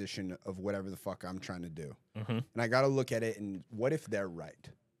opposition of whatever the fuck I'm trying to do. Mm-hmm. And I got to look at it and what if they're right?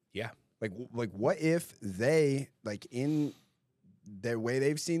 Yeah. Like what if they, like in their way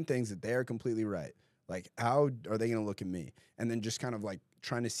they've seen things, that they are completely right? Like, how are they going to look at me? And then just kind of like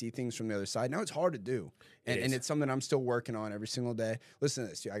trying to see things from the other side. Now, it's hard to do. And it's something I'm still working on every single day. Listen to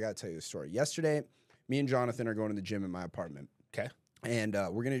this, dude. I got to tell you the story. Yesterday, me and Jonathan are going to the gym in my apartment. Okay. And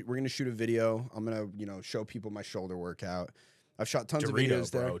we're gonna shoot a video. I'm gonna show people my shoulder workout. I've shot tons of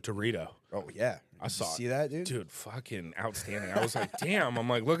videos there. Dorito. Oh yeah, I saw. See that, dude? Dude, fucking outstanding. I was like, damn. I'm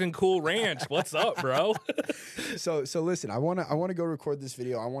like, looking cool ranch. What's up, bro? So listen. I wanna go record this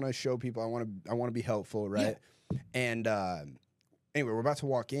video. I wanna show people. I wanna be helpful, right? Yeah. And anyway, we're about to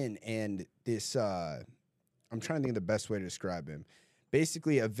walk in, and this. I'm trying to think of the best way to describe him.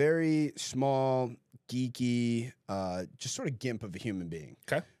 Basically, a very small, geeky, just sort of gimp of a human being.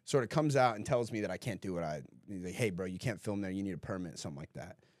 Okay. Sort of comes out and tells me that I can't do what he's like, hey, bro, you can't film there. You need a permit, something like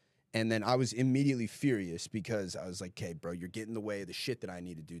that. And then I was immediately furious because I was like, okay, bro, you're getting in the way of the shit that I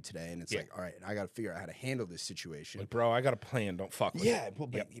need to do today. And it's like, all right, I got to figure out how to handle this situation. Like, bro, I got a plan. Don't fuck with it. Yeah,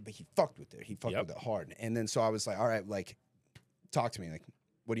 but he fucked with it. He fucked with it hard. And then so I was like, all right, like, talk to me. Like,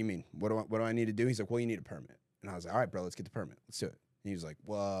 what do you mean? What do I need to do? He's like, well, you need a permit. And I was like, all right, bro, let's get the permit. Let's do it. And he was like,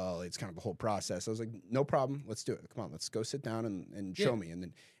 well, it's kind of a whole process. I was like, no problem. Let's do it. Come on, let's go sit down and show me.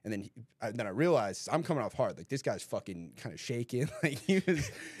 And then I realized I'm coming off hard. Like, this guy's fucking kind of shaking. Like,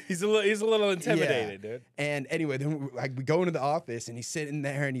 he's a little intimidated, dude. And anyway, then we go into the office and he's sitting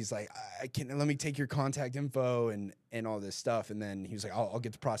there and he's like, let me take your contact info and all this stuff. And then he was like, I'll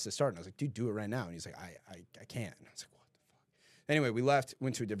get the process started. And I was like, dude, do it right now. And he's like, I can't. And I was like, what the fuck? Anyway, we left,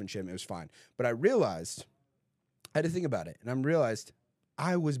 went to a different gym. It was fine. But I realized, I had to think about it, and I realized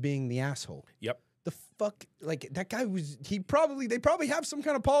I was being the asshole. Yep. The fuck, like, that guy was, they probably have some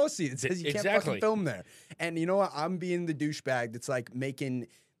kind of policy that says you can't fucking film there. And you know what? I'm being the douchebag that's like making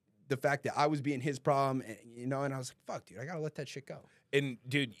the fact that I was being his problem, and I was like, fuck, dude, I gotta let that shit go. And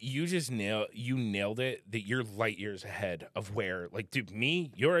dude, you just nailed it, that you're light years ahead of where, like, dude,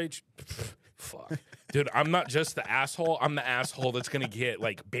 me, your age, fuck. Dude, I'm not just the asshole. I'm the asshole that's going to get,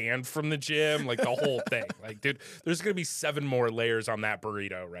 like, banned from the gym, like, the whole thing. Like, dude, there's going to be 7 more layers on that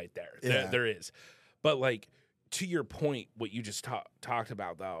burrito right there. Yeah. There is. But, like, to your point, what you just talked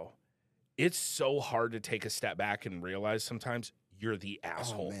about, though, it's so hard to take a step back and realize sometimes you're the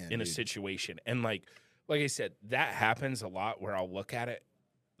asshole in a situation. And, like I said, that happens a lot where I'll look at it,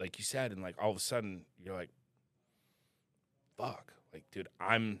 like you said, and, like, all of a sudden you're like, fuck. Like, dude,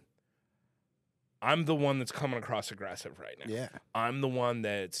 I'm the one that's coming across aggressive right now. Yeah. I'm the one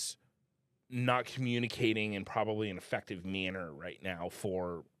that's not communicating in probably an effective manner right now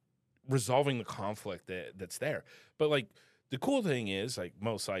for resolving the conflict that's there. But, like, the cool thing is, like,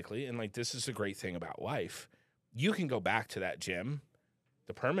 most likely, and, like, this is a great thing about life, you can go back to that gym.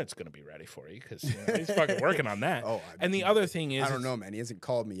 The permit's going to be ready for you because he's fucking working on that. And the other thing is, I don't know, man. He hasn't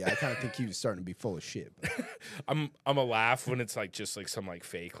called me yet. I kind of think he was starting to be full of shit. But. I'm a laugh when it's like just like some like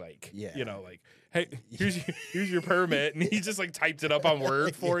fake like like, hey, here's your permit, and he just like typed it up on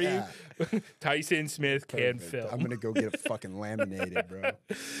Word for you. Tyson Smith can film. I'm gonna go get it fucking laminated, bro.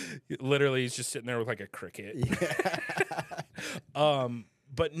 Literally, he's just sitting there with like a cricket. Yeah.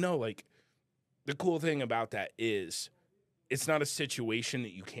 But no, like, the cool thing about that is it's not a situation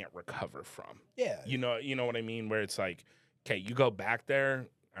that you can't recover from. Yeah. You know what I mean? Where it's like, okay, you go back there.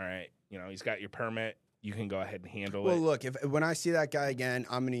 All right. He's got your permit. You can go ahead and handle it. Well, look, when I see that guy again,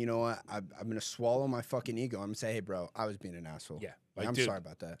 I'm gonna, you know what? I'm gonna swallow my fucking ego. I'm gonna say, hey, bro, I was being an asshole. Yeah, like, I'm dude, sorry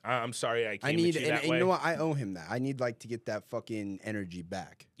about that. I'm sorry I came I need, at you that and way. you know what? I owe him that. I need to get that fucking energy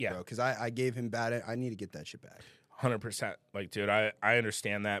back. Yeah, bro, because I gave him bad. I need to get that shit back. 100%. Like, dude, I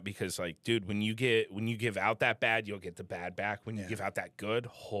understand that because, like, dude, when you give out that bad, you'll get the bad back. When you give out that good,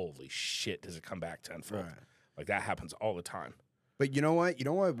 holy shit, does it come back tenfold? Right. Like, that happens all the time. But you know what?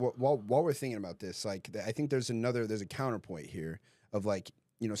 While we're thinking about this, like, I think there's a counterpoint here of, like,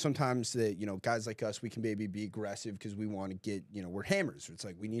 sometimes that, guys like us, we can maybe be aggressive because we want to get, we're hammers. It's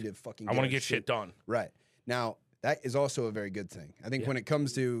like we need to fucking. I want to get shit done. Right. Now, that is also a very good thing. I think when it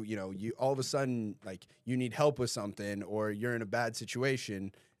comes to, you all of a sudden, like, you need help with something or you're in a bad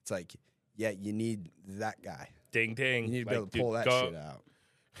situation, it's like, yeah, you need that guy. Ding, ding. You need to be able to pull that shit out.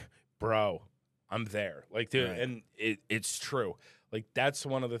 Bro, I'm there. Like, dude, Right. and it's true. Like, that's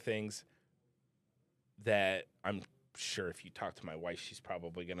one of the things that I'm sure if you talk to my wife, she's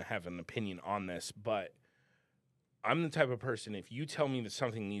probably going to have an opinion on this. But I'm the type of person, if you tell me that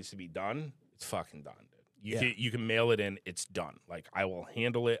something needs to be done, it's fucking done. You can mail it in, it's done. Like, I will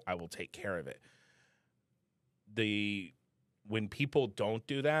handle it. I will take care of it. When people don't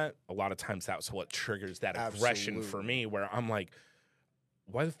do that, a lot of times that's what triggers that aggression for me, where I'm like,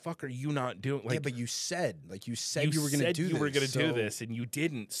 why the fuck are you not doing? Like, yeah, but you said you were going to do this. You were going to do this, and you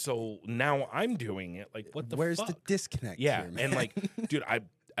didn't. So now I'm doing it. Like, what the Where's fuck? the disconnect? Yeah, here, man? and like, dude,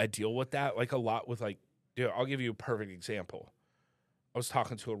 I deal with that like a lot with like, dude, I'll give you a perfect example. I was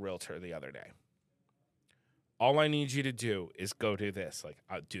talking to a realtor the other day. All I need you to do is go do this. Like,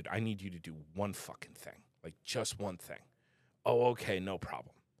 dude, I need you to do one fucking thing. Like, just one thing. Oh, okay, no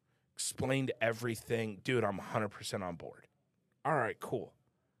problem. Explained everything. Dude, I'm 100% on board. All right, cool.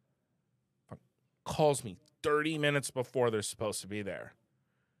 Calls me 30 minutes before they're supposed to be there.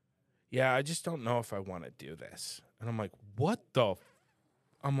 Yeah, I just don't know if I want to do this. And I'm like, what the?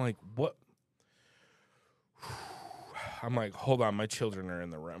 I'm like, what? I'm like, hold on, my children are in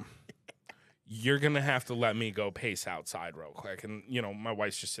the room. You're going to have to let me go pace outside real quick. And, my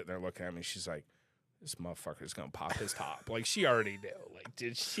wife's just sitting there looking at me. She's like, this motherfucker's going to pop his top. Like, she already knew. Like,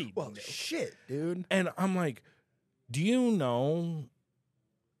 did she Well, know? shit, dude. And I'm like, do you know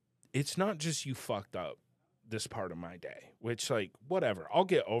it's not just you fucked up this part of my day, which, like, whatever. I'll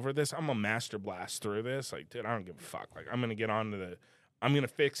get over this. I'm a master blast through this. Like, dude, I don't give a fuck. Like, I'm going to get on to I'm going to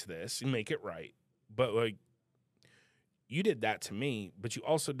fix this and make it right. But, like, you did that to me, but you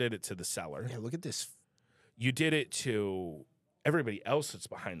also did it to the seller. Yeah, look at this. You did it to everybody else that's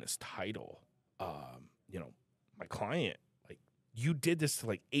behind this title. My client. Like, you did this to,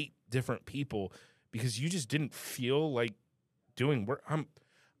 like, 8 different people because you just didn't feel like doing work. I'm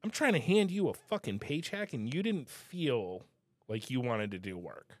trying to hand you a fucking paycheck, and you didn't feel like you wanted to do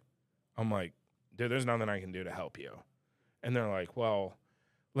work. I'm like, dude, there's nothing I can do to help you. And they're like, well,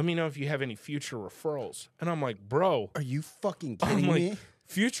 let me know if you have any future referrals. And I'm like, bro. Are you fucking kidding me?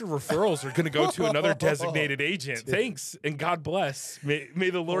 Future referrals are going to go to another designated agent. Dude. Thanks, and God bless. May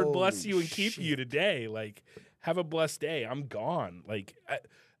the Lord bless you and keep you today. Like, have a blessed day. I'm gone. Like,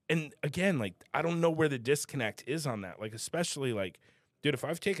 and again, like, I don't know where the disconnect is on that. Like, especially, like, dude, if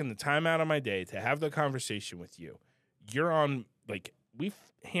I've taken the time out of my day to have the conversation with you, you're on, like, we've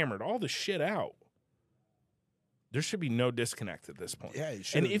hammered all the shit out. There should be no disconnect at this point. Yeah,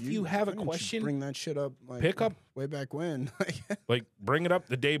 and if you have a question, bring that shit up. Like, pick up way back when. Like, bring it up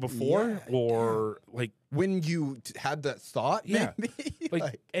the day before, like when you had that thought. Yeah, maybe?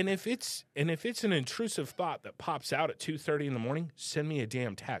 like, and if it's an intrusive thought that pops out at 2:30 in the morning, send me a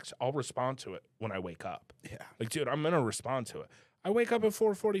damn text. I'll respond to it when I wake up. Yeah, like, dude, I'm gonna respond to it. I wake up at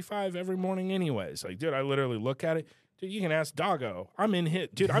 4:45 every morning, anyways. Like, dude, I literally look at it. Dude, you can ask Doggo. I'm in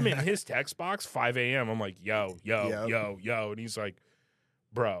his text box 5 a.m. I'm like, yo. And he's like,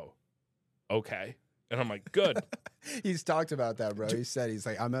 bro, okay. And I'm like, good. He's talked about that, bro. He said, he's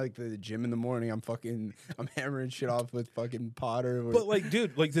like, I'm at, like, the gym in the morning. I'm hammering shit off with fucking Potter. But, like,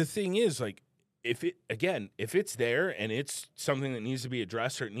 dude, like, the thing is, like, if it's there and it's something that needs to be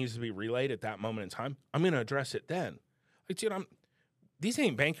addressed or it needs to be relayed at that moment in time, I'm going to address it then. Like, dude, these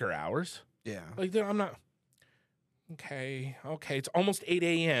ain't banker hours. Yeah. Like, dude, I'm not. Okay, it's almost 8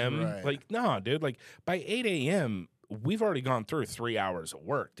 a.m. Right. Like, nah, dude. Like, by 8 a.m., we've already gone through 3 hours of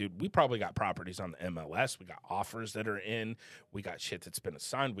work, dude. We probably got properties on the MLS. We got offers that are in. We got shit that's been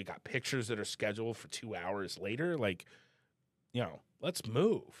assigned. We got pictures that are scheduled for 2 hours later. Like, let's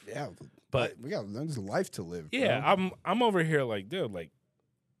move. Yeah, but there's life to live. Yeah, bro. I'm over here like, dude, like,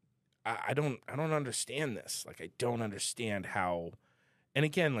 I don't understand this. Like, I don't understand how. And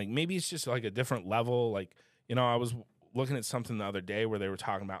again, like maybe it's just like a different level. Like, I was looking at something the other day where they were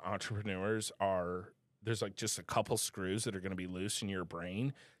talking about entrepreneurs there's like just a couple screws that are going to be loose in your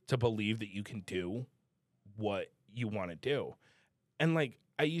brain to believe that you can do what you want to do. And like,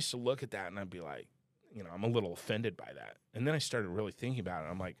 I used to look at that and I'd be like, I'm a little offended by that. And then I started really thinking about it.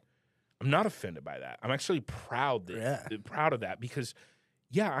 I'm like, I'm not offended by that. I'm actually proud of that because,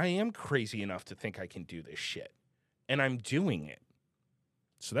 yeah, I am crazy enough to think I can do this shit, and I'm doing it.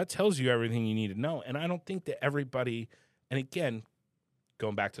 So that tells you everything you need to know. And I don't think that everybody, and again,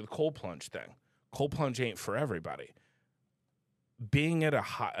 going back to the cold plunge thing, cold plunge ain't for everybody. Being at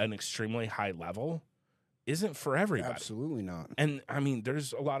an extremely high level isn't for everybody. Absolutely not. And I mean,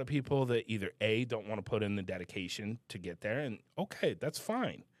 there's a lot of people that either A, don't want to put in the dedication to get there, and okay, that's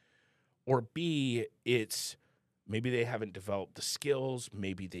fine. Or B, it's maybe they haven't developed the skills.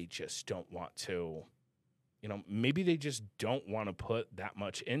 Maybe they just don't want to, maybe they just don't want to put that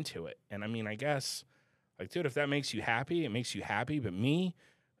much into it. And I mean, I guess, like, dude, if that makes you happy, it makes you happy. But me,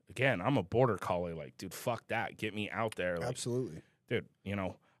 again, I'm a border collie. Like, dude, fuck that. Get me out there. Like, absolutely. Dude,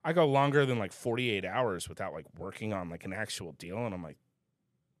 I go longer than like 48 hours without like working on like an actual deal. And I'm like,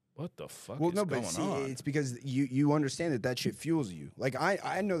 what the fuck is going on? It's because you understand that shit fuels you. Like,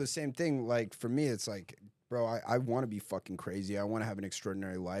 I know the same thing. Like, for me, it's like, bro, I want to be fucking crazy. I want to have an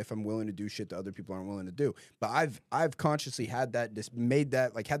extraordinary life. I'm willing to do shit that other people aren't willing to do. But I've consciously had that,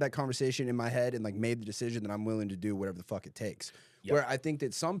 had that conversation in my head and like made the decision that I'm willing to do whatever the fuck it takes. Yep. Where I think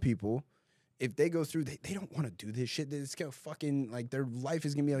that some people, if they go through, they don't want to do this shit. It's gonna fucking, like, their life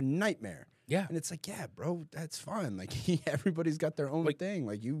is gonna be a nightmare. Yeah. And it's like, yeah, bro, that's fine. Like, everybody's got their own thing.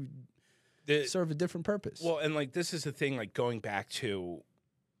 Like, you serve a different purpose. Well, and like, this is the thing, like, going back to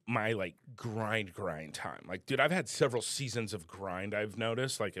my like grind time. Like, dude, I've had several seasons of grind, I've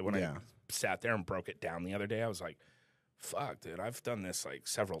noticed. Like, when I sat there and broke it down the other day, I was like, fuck, dude, I've done this like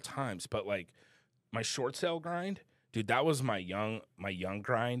several times. But like, my short sale grind, dude, that was my young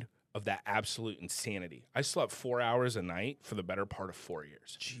grind of that absolute insanity. I slept 4 hours a night for the better part of 4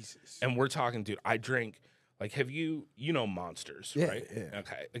 years. Jesus. And we're talking, dude, I drink, like, have you Monsters, right? Yeah.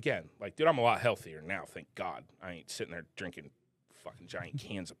 Okay. Again, like, dude, I'm a lot healthier now, thank God. I ain't sitting there drinking fucking giant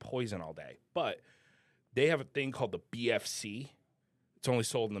cans of poison all day. But they have a thing called the BFC. It's only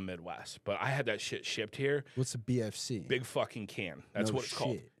sold in the Midwest. But I had that shit shipped here. What's a BFC? Big fucking can. That's what it's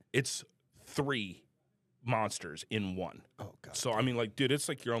called. It's 3 Monsters in one. Oh, God. So, I mean, like, dude, it's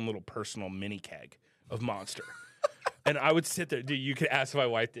like your own little personal mini keg of Monster. And I would sit there. Dude, you could ask my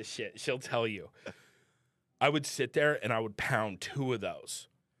wife this shit. She'll tell you. I would sit there and I would pound 2 of those.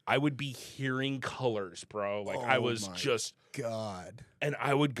 I would be hearing colors, bro. Like, I was just... God. And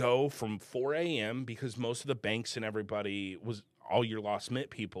I would go from 4 a.m. because most of the banks and everybody was... all your Lost Mint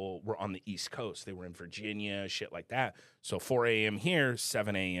people were on the East Coast. They were in Virginia, shit like that. So 4 a.m. here,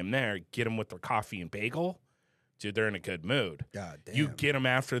 7 a.m. there. Get them with their coffee and bagel. Dude, they're in a good mood. God damn. You get them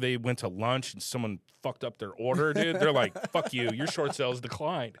after they went to lunch and someone fucked up their order, dude. They're like, fuck you. Your short sales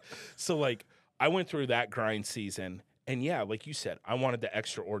declined. So, like, I went through that grind season. And, yeah, like you said, I wanted the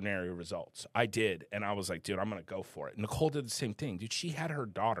extraordinary results. I did. And I was like, dude, I'm going to go for it. Nicole did the same thing. Dude, she had her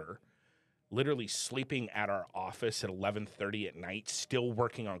daughter literally sleeping at our office at 11:30 at night, still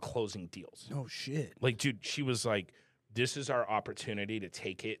working on closing deals. No shit. Like, dude, she was like, this is our opportunity to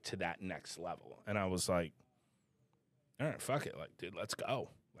take it to that next level. And I was like, all right, fuck it. Like, dude, let's go.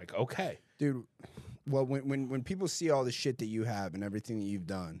 Like, okay. Dude, well, when people see all the shit that you have and everything that you've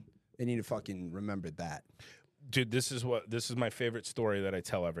done, they need to fucking remember that. Dude, this is my favorite story that I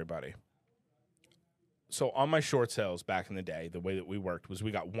tell everybody. So on my short sales back in the day, the way that we worked was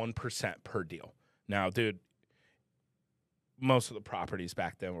we got 1% per deal. Now, dude, most of the properties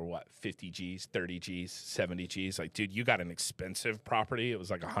back then were what, 50 G's, 30 G's, 70 G's. Like, dude, you got an expensive property. It was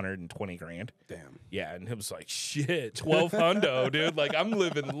like 120 grand. Damn. Yeah, and it was like, shit, 12 hundo, dude. Like, I'm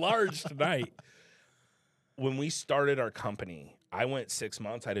living large tonight. When we started our company, I went 6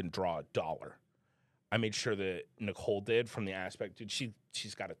 months. I didn't draw a dollar. I made sure that Nicole did from the aspect, dude,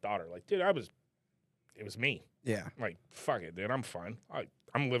 she's got a daughter. Like, dude, it was me. Yeah. Like, fuck it, dude. I'm fine.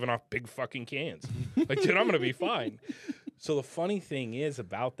 I'm living off big fucking cans. Like, dude, I'm going to be fine. So the funny thing is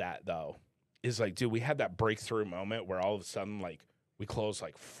about that, though, is like, dude, we had that breakthrough moment where all of a sudden, like, we closed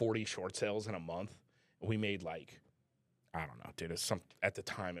like 40 short sales in a month. We made like, I don't know, dude. At the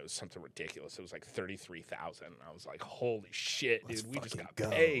time, it was something ridiculous. It was like 33,000. I was like, holy shit, dude. We just got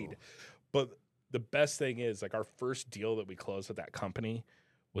paid. But the best thing is, like, our first deal that we closed with that company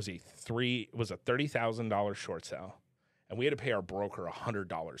was a $30,000 short sale, and we had to pay our broker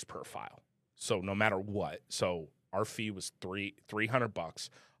 $100 per file. So no matter what, so our fee was $300.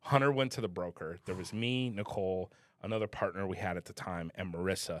 Hunter went to the broker. There was me, Nicole, another partner we had at the time, and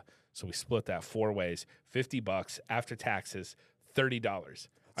Marissa. So we split that 4 ways, $50 after taxes, $30.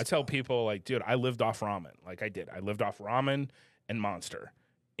 I tell people, like, dude, I lived off ramen. Like I did. I lived off ramen and Monster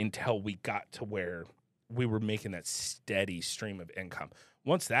until we got to where we were making that steady stream of income.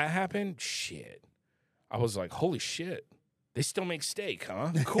 Once that happened, shit, I was like, holy shit. They still make steak,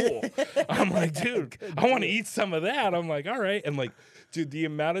 huh? Cool. I'm like, dude, I want to eat some of that. I'm like, all right. And like, dude, the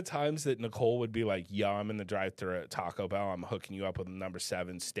amount of times that Nicole would be like, yeah, I'm in the drive-thru at Taco Bell. I'm hooking you up with a number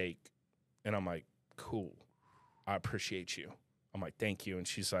 7 steak. And I'm like, cool. I appreciate you. I'm like, thank you. And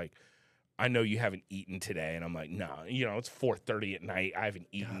she's like, I know you haven't eaten today. And I'm like, no, it's 4:30 at night. I haven't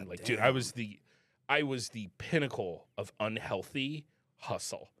eaten. God like, damn. dude, I was the pinnacle of unhealthy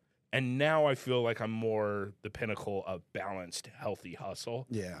hustle. And now I feel like I'm more the pinnacle of balanced, healthy hustle.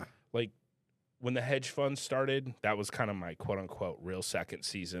 Yeah. Like when the hedge fund started, that was kind of my quote unquote real second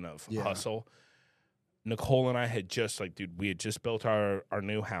season of hustle. Nicole and I had just we had just built our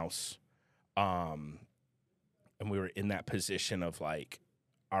new house. And we were in that position of like,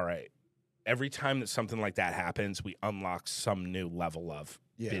 all right, every time that something like that happens, we unlock some new level of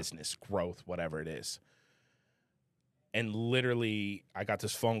business growth, whatever it is. And literally, I got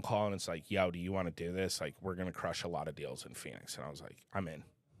this phone call, and it's like, yo, do you want to do this? Like, we're going to crush a lot of deals in Phoenix. And I was like, I'm in.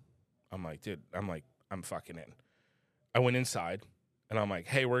 I'm like, dude, I'm fucking in. I went inside, and I'm like,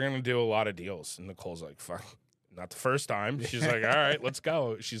 hey, we're going to do a lot of deals. And Nicole's like, fuck, not the first time. She's like, all right, let's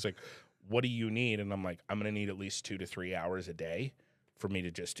go. She's like, what do you need? And I'm like, I'm going to need at least 2 to 3 hours a day for me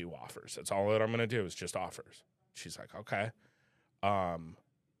to just do offers. That's all that I'm going to do is just offers. She's like, okay.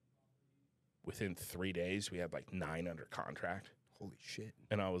 Within 3 days, we had like 9 under contract. Holy shit.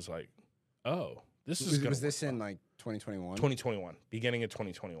 And I was like, oh, this is Was this in like 2021? 2021, beginning of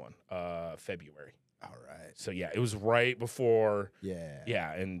 2021, February. All right. So, yeah, it was right before. Yeah.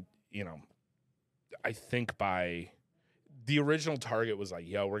 Yeah. And, I think by the original target was like,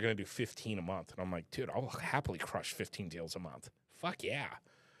 yo, we're going to do 15 a month. And I'm like, dude, I'll happily crush 15 deals a month. Fuck yeah.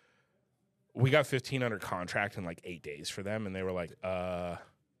 We got 15 under contract in like 8 days for them. And they were like,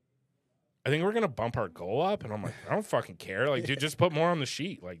 I think we're going to bump our goal up. And I'm like, I don't fucking care. Like, dude, just put more on the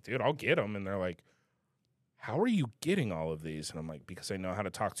sheet. Like, dude, I'll get them. And they're like, how are you getting all of these? And I'm like, because I know how to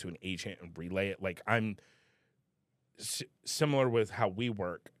talk to an agent and relay it. Like, I'm similar with how we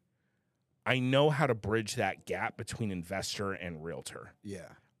work. I know how to bridge that gap between investor and realtor. Yeah.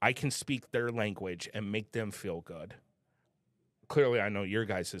 I can speak their language and make them feel good. Clearly, I know your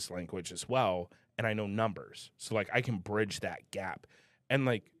guys' language as well. And I know numbers. So, like, I can bridge that gap. And,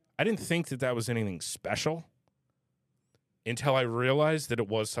 like, I didn't think that was anything special until I realized that it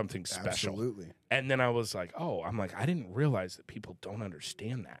was something special. Absolutely. And then I was like, oh, I didn't realize that people don't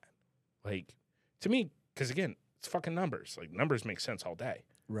understand that. Like, to me, because again, it's fucking numbers. Like, numbers make sense all day.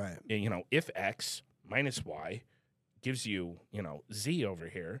 Right. And, if X minus Y gives you, Z over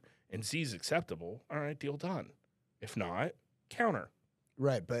here and Z is acceptable, all right, deal done. If not, counter.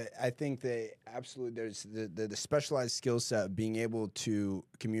 Right, but I think that absolutely there's the specialized skill set of being able to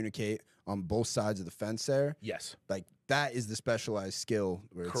communicate on both sides of the fence there. Yes. Like, that is the specialized skill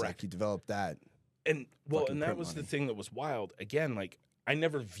where it's Correct. like you develop that. And, well, and that was the thing that was wild. Again, like, I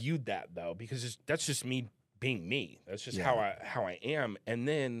never viewed that, though, because that's just me being me. That's just how I am. And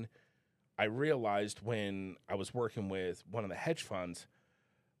then I realized when I was working with one of the hedge funds,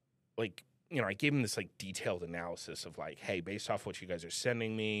 like, I gave him this like detailed analysis of like, hey, based off what you guys are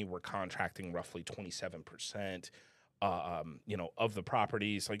sending me, we're contracting roughly 27%, of the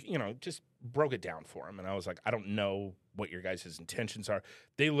properties. Like, just broke it down for him. And I was like, I don't know what your guys' intentions are.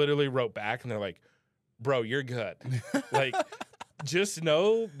 They literally wrote back and they're like, bro, you're good. Like, just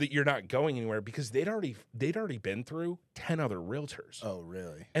know that you're not going anywhere, because they'd already been through 10 other realtors. Oh,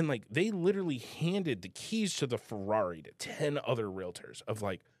 really? And like, they literally handed the keys to the Ferrari to 10 other realtors of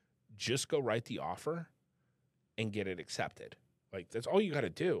like, just go write the offer and get it accepted. Like, that's all you got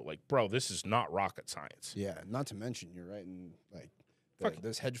to do. Like, bro, this is not rocket science. Yeah, not to mention you're writing like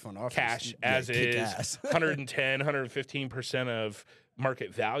those hedge fund offers. Cash as is, 110, 115% of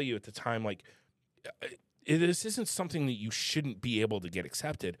market value at the time. Like, this isn't something that you shouldn't be able to get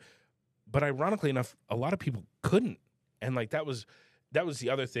accepted. But ironically enough, a lot of people couldn't. And like, that was the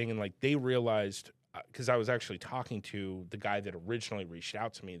other thing. And like, they realized, because I was actually talking to the guy that originally reached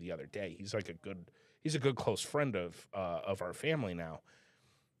out to me the other day. He's like he's a good close friend of our family now.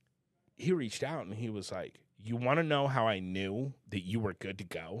 He reached out and he was like, you want to know how I knew that you were good to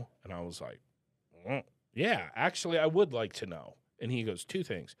go? And I was like, well, yeah, actually, I would like to know. And he goes, 2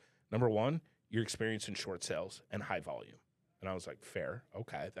 things. Number 1, your experience in short sales and high volume. And I was like, fair.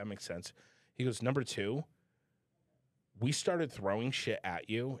 Okay, that makes sense. He goes, number 2, we started throwing shit at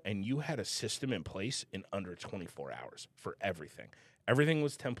you, and you had a system in place in under 24 hours for everything. Everything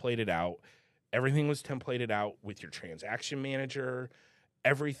was templated out. Everything was templated out with your transaction manager.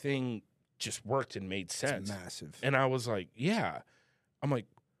 Everything just worked and made sense. It's massive. And I was like, yeah. I'm like,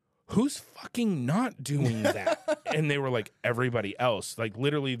 who's fucking not doing that? And they were like, everybody else. Like,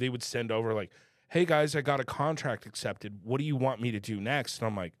 literally, they would send over like, hey, guys, I got a contract accepted. What do you want me to do next? And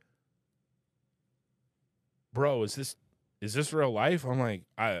I'm like, bro, is this real life? I'm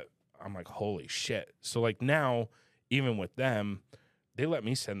like, holy shit. So, like, now, even with them, they let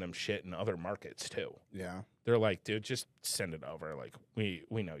me send them shit in other markets, too. Yeah. They're like, dude, just send it over. Like, we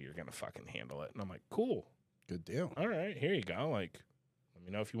know you're going to fucking handle it. And I'm like, cool. Good deal. All right, here you go. Like, let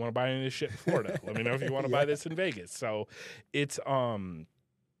me know if you want to buy any of this shit in Florida. Let me know if you want to buy this in Vegas. So it's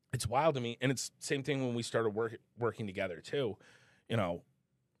wild to me. And it's same thing when we started working together too. You know,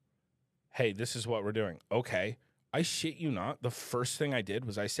 hey, this is what we're doing. Okay. I shit you not. The first thing I did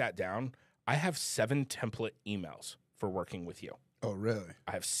was I sat down. I have 7 template emails for working with you. Oh, really?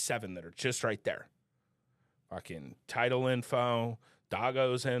 I have 7 that are just right there. Fucking title info,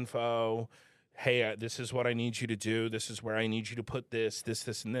 Doggo's info. Hey, this is what I need you to do. This is where I need you to put this,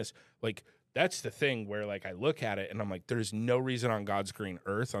 and this. Like, that's the thing where, like, I look at it and I'm like, there's no reason on God's green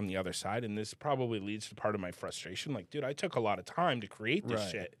earth on the other side. And this probably leads to part of my frustration. Like, dude, I took a lot of time to create this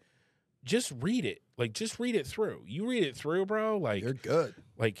shit. Just read it. Like, just read it through. You read it through, bro. Like, you're good.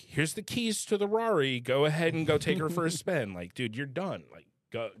 Like, here's the keys to the Rari. Go ahead and go take her for a spin. Like, dude, you're done. Like,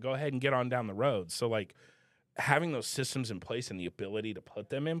 go ahead and get on down the road. So, like, having those systems in place and the ability to put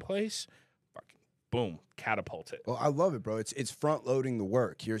them in place, fucking boom, catapult it. Well, I love it, bro. It's front loading the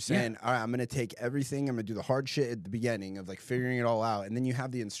work. You're saying, all right, I'm gonna take everything. I'm gonna do the hard shit at the beginning of like figuring it all out, and then you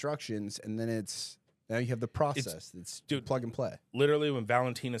have the instructions, and then now you have the process. It's dude, plug and play. Literally, when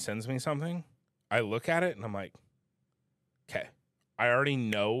Valentina sends me something, I look at it and I'm like, okay, I already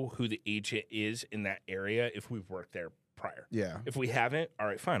know who the agent is in that area if we've worked there prior. Yeah. If we haven't, all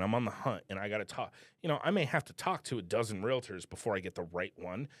right, fine. I'm on the hunt and I got to talk. You know, I may have to talk to a dozen realtors before I get the right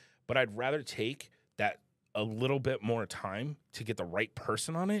one, but I'd rather take that a little bit more time to get the right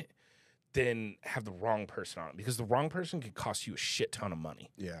person on it than have the wrong person on it, because the wrong person can cost you a shit ton of money.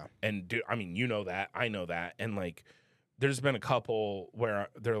 Yeah. And dude, I mean, you know that, I know that. And like, there's been a couple where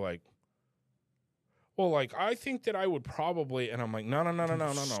they're like, well, like, I think that I would probably, and I'm like, no.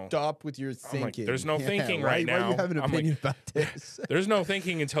 Stop with your thinking. Like, there's no thinking right now. Why do you have an opinion about this? There's no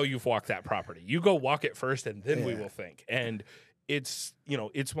thinking until you've walked that property. You go walk it first, and then we will think. And it's, you know,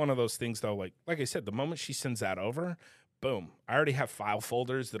 it's one of those things, though. Like I said, the moment she sends that over, boom, I already have file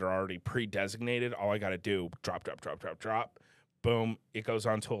folders that are already pre-designated. All I got to do, drop. Boom, it goes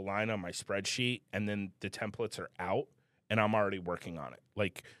onto a line on my spreadsheet, and then the templates are out, and I'm already working on it.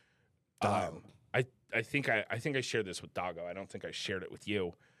 Like, I think I shared this with Doggo. I don't think I shared it with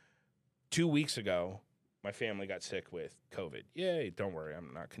you. 2 weeks ago, my family got sick with COVID. Yay, don't worry,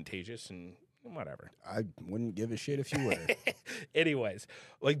 I'm not contagious and whatever. I wouldn't give a shit if you were. Anyways,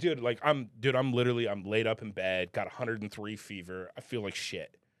 like, dude, I'm laid up in bed, got 103 fever. I feel like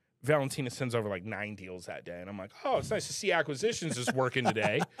shit. Valentina sends over like 9 deals that day, and I'm like, oh, it's nice to see acquisitions is working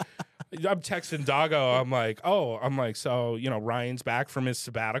today. I'm texting Doggo. I'm like, so, you know, Ryan's back from his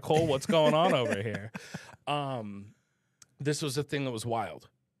sabbatical. What's going on over here? This was a thing that was wild.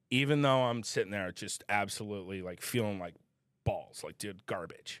 Even though I'm sitting there just absolutely like feeling like balls, like, dude,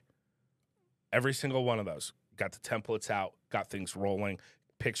 garbage. Every single one of those got the templates out, got things rolling,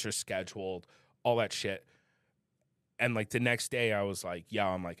 pictures scheduled, all that shit. And like the next day I was like, yeah,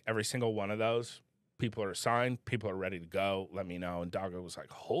 I'm like, every single one of those, people are assigned, people are ready to go, let me know. And Doggo was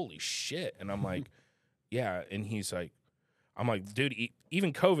like, holy shit. And I'm like, yeah. And he's like, I'm like, dude,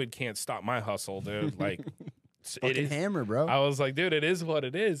 even COVID can't stop my hustle, dude. Like, fucking hammer, bro. I was like, dude, it is what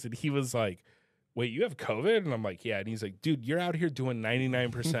it is. And he was like, wait, you have COVID? And I'm like, yeah. And he's like, dude, you're out here doing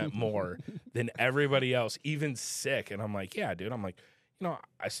 99% more than everybody else, even sick. And I'm like, yeah, dude. I'm like, you know,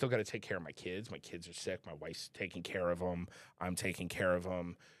 I still got to take care of my kids. My kids are sick. My wife's taking care of them. I'm taking care of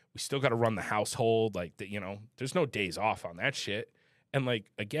them. We still got to run the household. Like, you know, there's no days off on that shit. And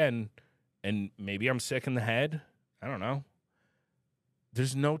like, again, and maybe I'm sick in the head. I don't know.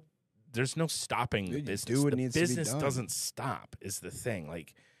 There's no stopping the business. Do what the needs to be business done. doesn't stop is the thing.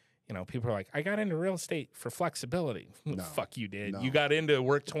 Like, you know, people are like, I got into real estate for flexibility. No. Fuck you did. No. You got into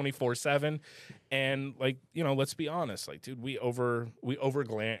work 24/7. And like, you know, let's be honest. Like, dude, we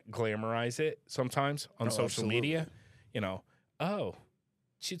glamorize it sometimes on social media. You know, oh,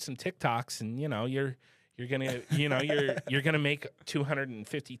 shoot some TikToks and, you know, you're gonna, you know, you're gonna make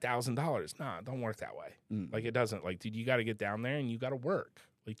 $250,000. Nah, don't work that way. Like, it doesn't. Like, dude, you got to get down there and you got to work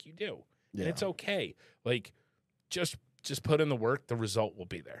like you do. Yeah. And it's okay. Like, just just put in the work, the result will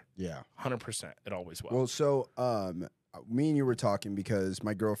be there. Yeah. 100%. It always will. Well, so me and you were talking because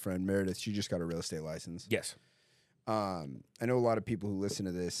my girlfriend, Meredith, she just got a real estate license. Yes. I know a lot of people who listen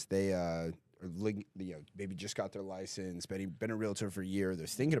to this, they maybe just got their license, been a realtor for a year. They're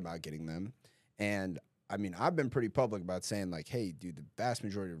thinking about getting them. And, I mean, I've been pretty public about saying, like, hey, dude, the vast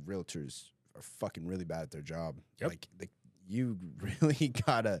majority of realtors are fucking really bad at their job. Yep. Like you really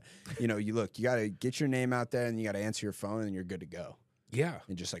gotta, you gotta get your name out there and you gotta answer your phone and you're good to go. Yeah.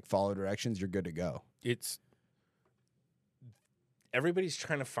 And just like follow directions, you're good to go. Everybody's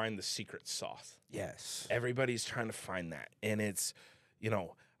trying to find the secret sauce. Yes. Everybody's trying to find that. And it's,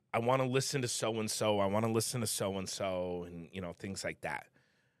 I want to listen to so-and-so. I want to listen to so-and-so and, things like that.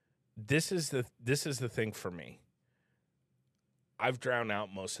 This is the thing for me. I've drowned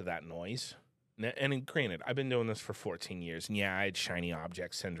out most of that noise. And granted, I've been doing this for 14 years. And yeah, I had shiny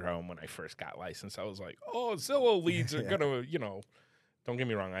object syndrome when I first got licensed. I was like, oh, Zillow leads are going to, don't get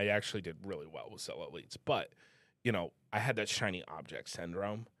me wrong. I actually did really well with Zillow leads. But, I had that shiny object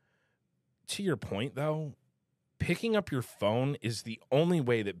syndrome. To your point, though, picking up your phone is the only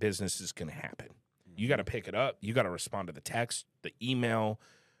way that business is going to happen. You got to pick it up. You got to respond to the text, the email,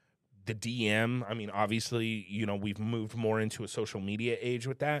 the DM. I mean, obviously, we've moved more into a social media age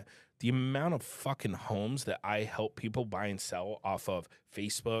with that. The amount of fucking homes that I help people buy and sell off of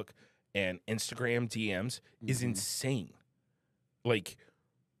Facebook and Instagram DMs is insane. Like,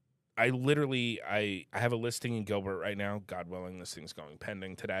 I have a listing in Gilbert right now. God willing, this thing's going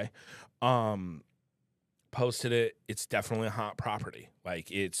pending today. Posted it. It's definitely a hot property. Like,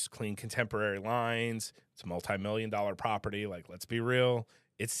 it's clean contemporary lines. It's a multi-million-dollar property. Like, let's be real.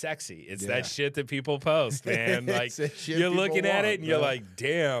 It's sexy. It's that shit that people post, man. Like, you're looking at it and you're like,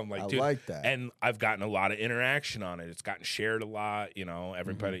 damn. Like, dude. I like that. And I've gotten a lot of interaction on it. It's gotten shared a lot.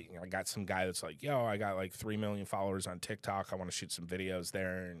 Everybody, I got some guy that's like, yo, I got like 3 million followers on TikTok. I want to shoot some videos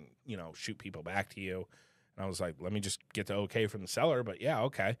there and, shoot people back to you. And I was like, let me just get the okay from the seller. But yeah,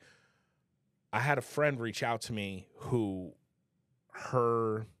 okay. I had a friend reach out to me who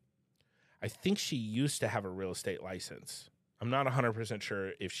I think she used to have a real estate license. I'm not 100%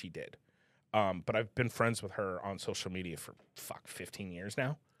 sure if she did. But I've been friends with her on social media for 15 years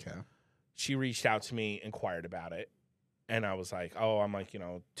now. Okay. She reached out to me, inquired about it. And I was like,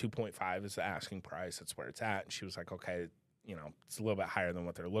 2.5 is the asking price. That's where it's at. And she was like, okay, it's a little bit higher than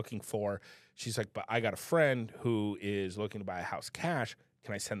what they're looking for. She's like, but I got a friend who is looking to buy a house cash.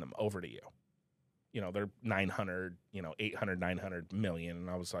 Can I send them over to you? They're 900, 800, 900 million. And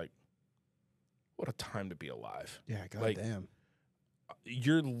I was like, what a time to be alive. Yeah, goddamn.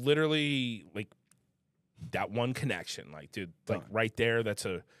 You're literally like that one connection. Like, dude, like right there, that's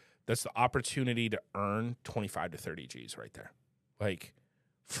the opportunity to earn 25 to 30 G's right there. Like,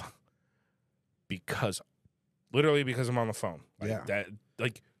 because I'm on the phone. Like that,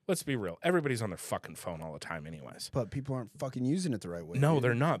 like, let's be real. Everybody's on their fucking phone all the time anyways. But people aren't fucking using it the right way. No,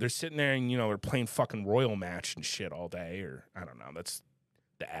 they're not. They're sitting there and, they're playing fucking Royal Match and shit all day, or I don't know. That's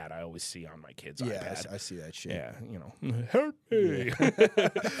the ad I always see on my kid's iPad. I see that shit. Yeah, help me.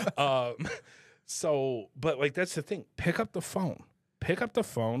 But like, that's the thing. Pick up the phone.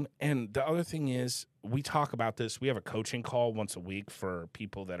 And the other thing is, we talk about this. We have a coaching call once a week for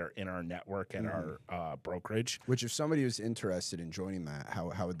people that are in our network at our brokerage. Which, if somebody was interested in joining that,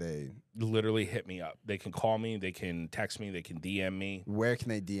 how would they? Literally hit me up. They can call me. They can text me. They can DM me. Where can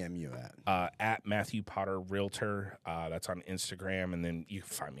they DM you at Mathew Potter Realtor. That's on Instagram. And then you can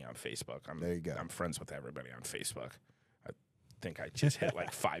find me on Facebook. There you go. I'm friends with everybody on Facebook. I think I just hit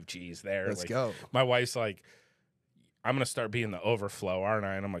like 5 Gs there. Let's go. My wife's like, I'm going to start being the overflow, aren't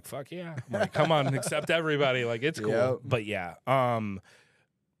I? And I'm like, fuck yeah. I'm like, come on, accept everybody. Like, it's cool. Yep. But yeah,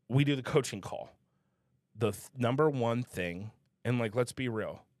 we do the coaching call. The number one thing, and like, let's be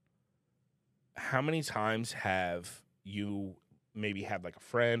real. How many times have you maybe had like a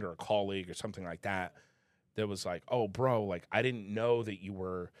friend or a colleague or something like that was like, oh, bro, like, I didn't know that you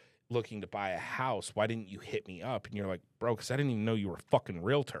were looking to buy a house. Why didn't you hit me up? And you're like, bro, because I didn't even know you were a fucking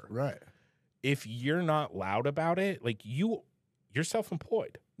realtor. Right. If you're not loud about it, like, you're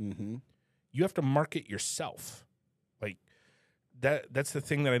self-employed. Mm-hmm. You have to market yourself. Like, that's the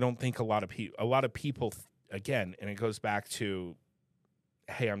thing that I don't think a lot of people, again, and it goes back to,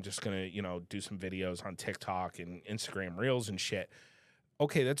 hey, I'm just going to, do some videos on TikTok and Instagram Reels and shit.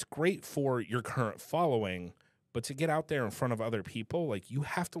 Okay, that's great for your current following, but to get out there in front of other people, like, you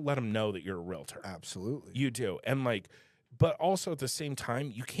have to let them know that you're a realtor. Absolutely. You do. And like, but also at the same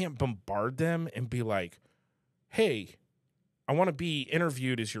time, you can't bombard them and be like, hey, I want to be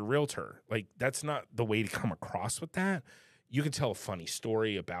interviewed as your realtor. Like, that's not the way to come across with that. You can tell a funny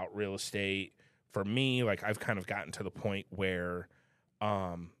story about real estate for me, like I've kind of gotten to the point where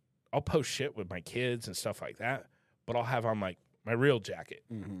I'll post shit with my kids and stuff like that, but I'll have on like my real jacket.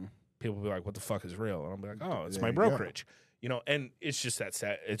 Mm-hmm. People will be like, "What the fuck is real?" And I'll be like, "Oh, it's There my you brokerage." You know, and it's just that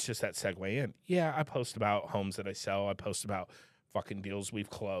segue in. Yeah, I post about homes that I sell. I post about fucking deals we've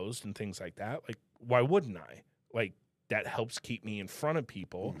closed and things like that. Like, why wouldn't I? Like, that helps keep me in front of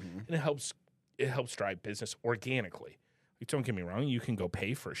people, and it helps drive business organically. Like, don't get me wrong, you can go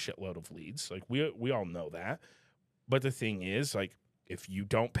pay for a shitload of leads. Like, we all know that. But the thing is, like, if you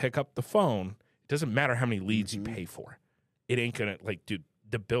don't pick up the phone, it doesn't matter how many leads you pay for. It ain't gonna, like, dude,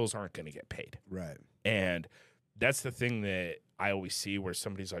 the bills aren't gonna get paid. Right. And that's the thing that I always see where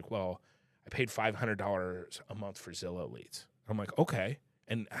somebody's like, well, I paid $500 a month for Zillow leads. I'm like, okay.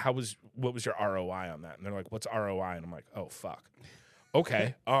 And what was your ROI on that? And they're like, what's ROI? And I'm like, oh, fuck.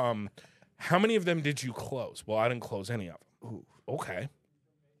 Okay. How many of them did you close? Well, I didn't close any of them. Ooh, okay.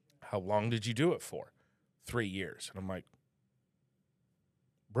 How long did you do it for? 3 years. And I'm like,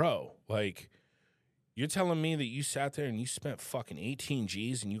 bro, like, you're telling me that you sat there and you spent fucking 18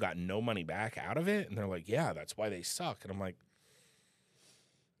 G's and you got no money back out of it? And they're like, yeah, that's why they suck. And I'm like,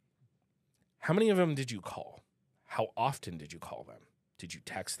 how many of them did you call? How often did you call them? Did you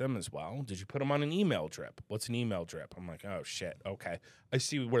text them as well? Did you put them on an email drip? What's an email drip? I'm like, oh, shit. Okay. I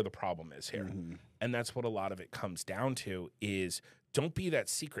see where the problem is here. And that's what a lot of it comes down to is don't be that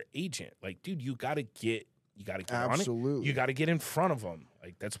secret agent. Like, dude, you got to get Absolutely. on it. You got to get in front of them.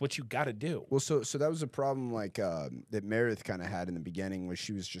 Like, that's what you got to do. Well, so that was a problem like that Meredith kind of had in the beginning, where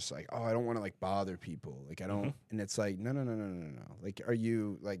she was just like, "Oh, I don't want to like bother people. Like, I don't." And it's like, no. Like, are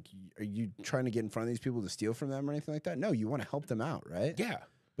you trying to get in front of these people to steal from them or anything like that? No, you want to help them out, right? Yeah.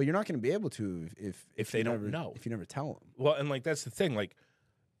 But you're not going to be able to if they don't know. If you never tell them. Well, and like that's the thing. Like,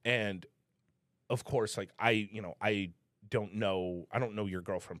 and of course, like I don't know your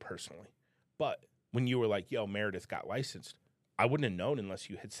girlfriend personally, but when you were like, yo, Meredith got licensed, I wouldn't have known unless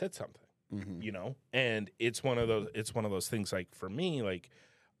you had said something, you know? And it's one of those things, like, for me, like,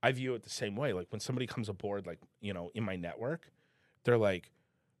 I view it the same way. Like, when somebody comes aboard, like, you know, in my network, they're like,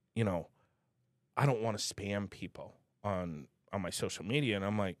 you know, I don't want to spam people on my social media. And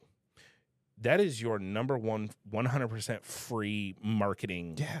I'm like, that is your number one 100% free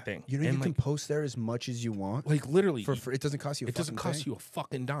marketing thing. You know, and you can post there as much as you want. Like, literally. For it doesn't cost you a fucking thing. You a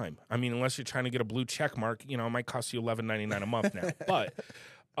fucking dime. I mean, unless you're trying to get a blue check mark, you know, it might cost you $11.99 a month now.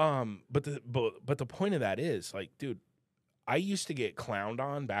 But the point of that is, like, dude, I used to get clowned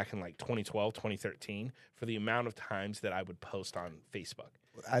on back in, like, 2012, 2013 for the amount of times that I would post on Facebook.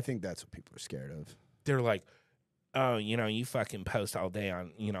 I think that's what people are scared of. They're like, oh, you know, you fucking post all day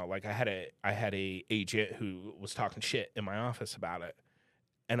on, you know, like I had a agent who was talking shit in my office about it.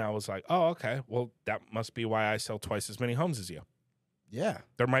 And I was like, oh, okay. Well, that must be why I sell twice as many homes as you. Yeah.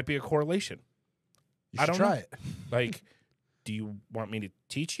 There might be a correlation. I don't try know. it. Like, do you want me to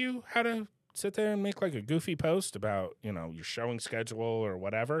teach you how to sit there and make like a goofy post about, you know, your showing schedule or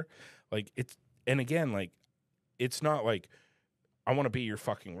whatever? Like, and again, like, it's not like, I want to be your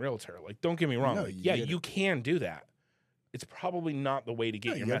fucking realtor. Like, don't get me wrong. No, like, you can do that. It's probably not the way to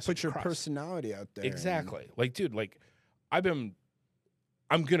get your message put your across. Personality out there. Exactly. Like, dude, like, I'm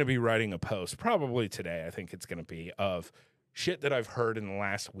going to be writing a post probably today. I think it's going to be of shit that I've heard in the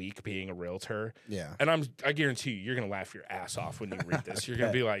last week being a realtor. Yeah. And I guarantee you're going to laugh your ass off when you read this. You're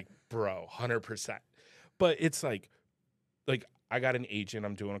going to be like, bro, 100%. But it's like I got an agent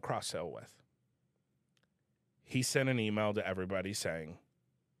I'm doing a cross sale with. He sent an email to everybody saying,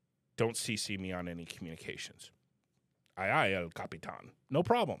 don't CC me on any communications. Aye, el capitan. No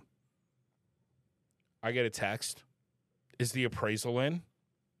problem. I get a text. Is the appraisal in?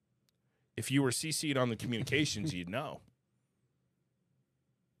 If you were CC'd on the communications, you'd know.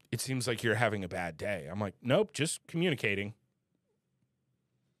 It seems like you're having a bad day. I'm like, nope, just communicating.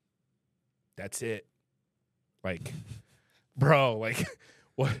 That's it. Like, bro, like,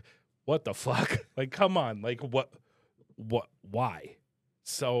 what the fuck? Like, come on. Like, why?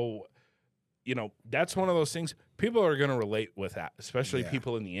 So, you know, that's one of those things. People are going to relate with that, especially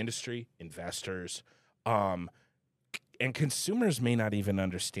people in the industry, investors, and consumers may not even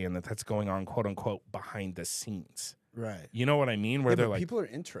understand that that's going on, quote unquote, behind the scenes. Right. You know what I mean? Where they're like, people are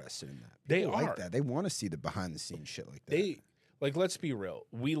interested in that. They like are. that. They want to see the behind the scenes shit like that. Like, let's be real.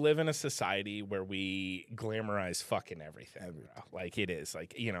 We live in a society where we glamorize fucking everything. Like, it is.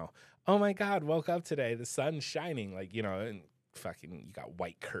 Like, you know, oh, my God, woke up today. The sun's shining. Like, you know, and fucking you got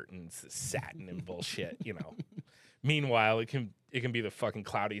white curtains, satin and bullshit, you know. Meanwhile, it can be the fucking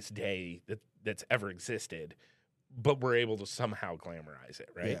cloudiest day that's ever existed, but we're able to somehow glamorize it,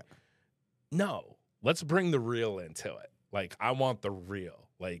 right? Yeah. No. Let's bring the real into it. Like, I want the real.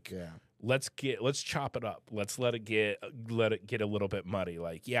 Like, let's chop it up. Let's let it get a little bit muddy.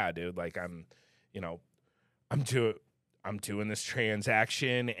 Like, yeah, dude, like I'm doing this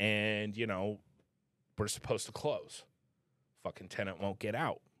transaction and, we're supposed to close. Fucking tenant won't get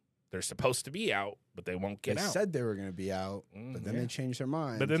out. They're supposed to be out, but they won't get out. They said they were going to be out, but then they changed their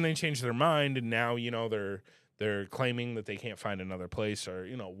mind. But then they changed their mind, and now, they're claiming that they can't find another place or,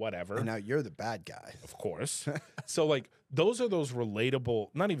 whatever. And now you're the bad guy. Of course. So, like, those are those relatable,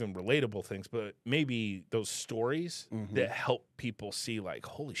 not even relatable things, but maybe those stories that help people see, like,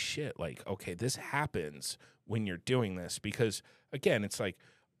 holy shit, like, okay, this happens when you're doing this. Because, again, it's like,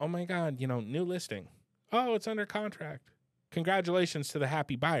 oh, my God, new listing. Oh, it's under contract. Congratulations to the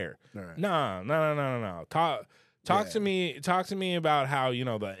happy buyer. Right. No. Talk to me about how,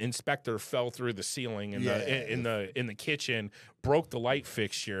 the inspector fell through the ceiling in the kitchen, broke the light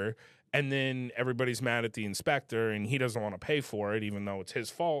fixture, and then everybody's mad at the inspector and he doesn't want to pay for it even though it's his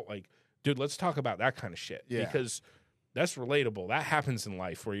fault. Like, dude, let's talk about that kind of shit. Yeah. Because that's relatable. That happens in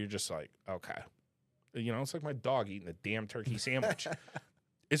life where you're just like, okay. It's like my dog eating a damn turkey sandwich.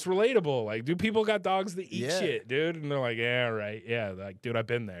 It's relatable. Like, dude, people got dogs that eat shit, dude. And they're like, yeah, right. Yeah. Like, dude, I've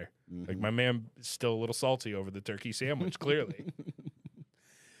been there. Like, my man is still a little salty over the turkey sandwich, clearly.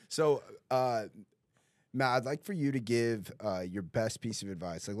 So, Matt, I'd like for you to give your best piece of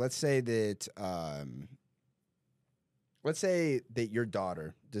advice. Like, let's say that your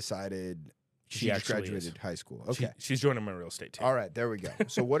daughter decided she just graduated high school. Okay. She's joining my real estate team. All right, there we go.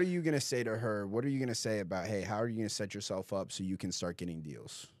 So what are you going to say to her? What are you going to say about, hey, how are you going to set yourself up so you can start getting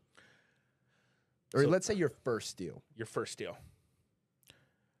deals? Or let's say your first deal. Your first deal.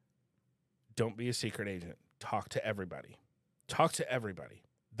 Don't be a secret agent. Talk to everybody.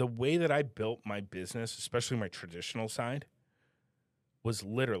 The way that I built my business, especially my traditional side, was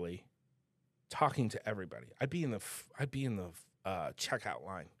literally talking to everybody. I'd be in the checkout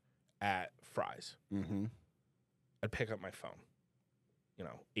line at Fry's. I'd pick up my phone.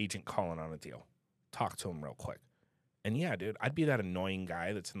 Agent calling on a deal. Talk to him real quick. And yeah, dude, I'd be that annoying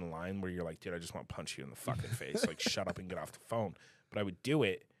guy that's in the line where you're like, dude, I just want to punch you in the fucking face. Like, shut up and get off the phone. But I would do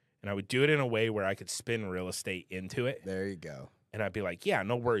it, and I would do it in a way where I could spin real estate into it. There you go. And I'd be like, yeah,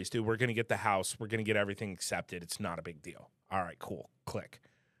 no worries, dude. We're going to get the house. We're going to get everything accepted. It's not a big deal. All right, cool. Click.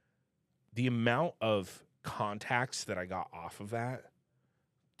 The amount of contacts that I got off of that,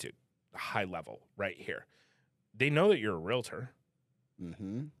 dude, high level right here. They know that you're a realtor.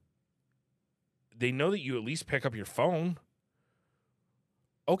 They know that you at least pick up your phone.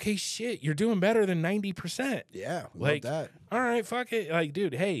 Okay, shit, you're doing better than 90%. Yeah, like love that. All right, fuck it. Like,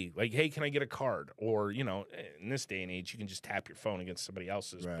 dude, hey, can I get a card? Or, in this day and age, you can just tap your phone against somebody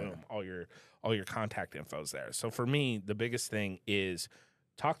else's. Right. Boom, all your contact info's there. So for me, the biggest thing is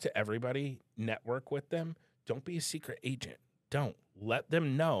talk to everybody, network with them. Don't be a secret agent. Don't let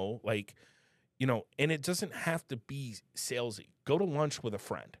them know, and it doesn't have to be salesy. Go to lunch with a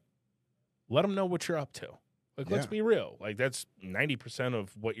friend. Let them know what you're up to. Let's be real. That's 90%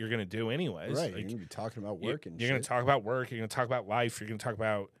 of what you're going to do anyways. Right. You're going to be talking about work and you're going to talk about work. You're going to talk about life. You're going to talk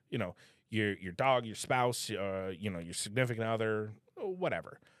about, your dog, your spouse, your significant other,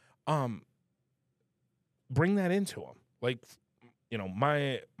 whatever. Bring that into them.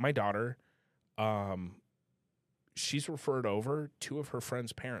 My daughter, she's referred over 2 of her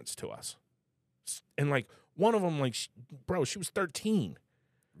friends' parents to us. And one of them, she was 13.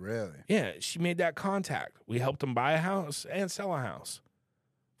 Really? Yeah, she made that contact. We helped them buy a house and sell a house.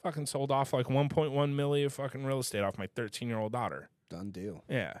 Fucking sold off 1.1 million of fucking real estate off my 13-year-old daughter. Done deal.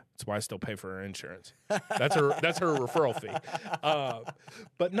 Yeah, that's why I still pay for her insurance. That's her referral fee.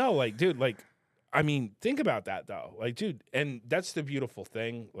 But no, dude, think about that though. Dude, and that's the beautiful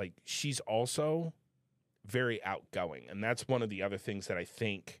thing. She's also very outgoing, and that's one of the other things that I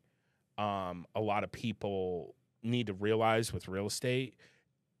think a lot of people need to realize with real estate.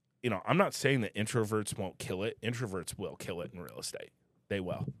 I'm not saying that introverts won't kill it. Introverts will kill it in real estate. They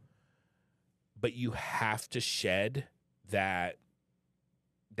will. But you have to shed that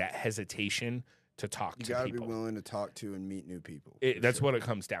hesitation to talk to people. You got to be willing to talk to and meet new people. That's what it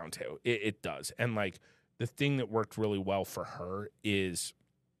comes down to. It does. And the thing that worked really well for her is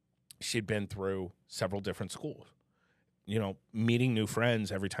she'd been through several different schools. Meeting new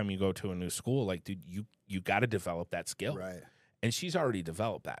friends every time you go to a new school, dude, you got to develop that skill. Right. And she's already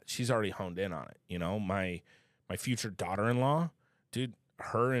developed that. She's already honed in on it. My future daughter-in-law, dude,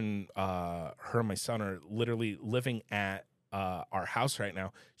 her and my son are literally living at our house right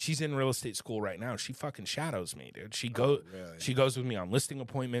now. She's in real estate school right now. She fucking shadows me, dude. She goes with me on listing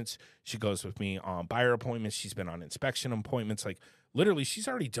appointments. She goes with me on buyer appointments. She's been on inspection appointments. Literally, she's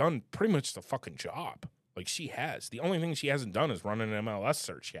already done pretty much the fucking job. She has. The only thing she hasn't done is run an MLS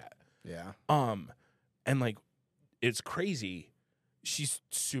search yet. Yeah. And like, it's crazy. She's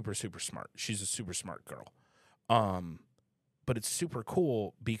super, super smart. She's a super smart girl. But it's super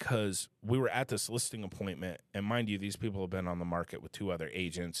cool because we were at this listing appointment, and mind you, these people have been on the market with 2 other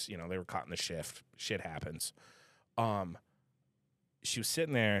agents. You know, they were caught in the shift. Shit happens. She was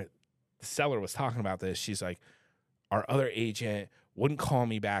sitting there. The seller was talking about this. She's like, our other agent wouldn't call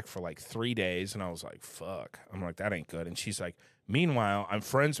me back for like 3 days. And I was like, fuck. I'm like, that ain't good. And she's like, meanwhile, I'm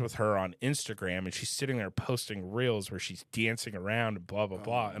friends with her on Instagram, and she's sitting there posting reels where she's dancing around and blah, blah,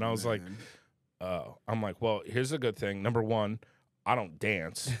 blah. And I was like, oh. I'm like, well, here's a good thing. Number one, I don't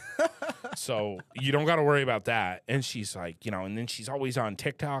dance. So you don't got to worry about that. And she's like, you know, and then she's always on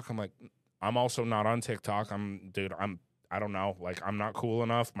TikTok. I'm like, I'm also not on TikTok. I don't know. Like, I'm not cool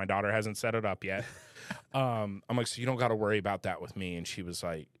enough. My daughter hasn't set it up yet. I'm like, so you don't got to worry about that with me. And she was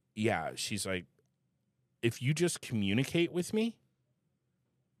like, yeah. She's like, if you just communicate with me,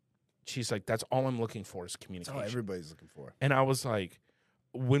 she's like, that's all I'm looking for is communication. That's all everybody's looking for. And I was like,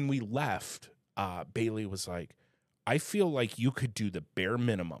 when we left, Bailey was like, I feel like you could do the bare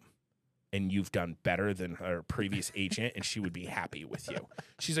minimum and you've done better than her previous agent, and she would be happy with you.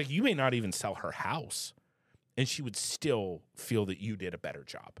 She's like, you may not even sell her house, and she would still feel that you did a better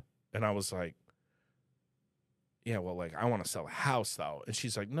job. And I was like, yeah, well, like, I want to sell a house, though. And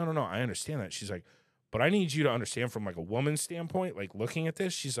she's like, no, I understand that. She's like, but I need you to understand from, like, a woman's standpoint, like, looking at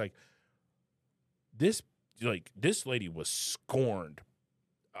this, she's like, this lady was scorned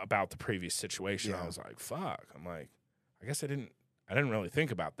about the previous situation. Yeah. I was like, fuck. I'm like, I guess I didn't really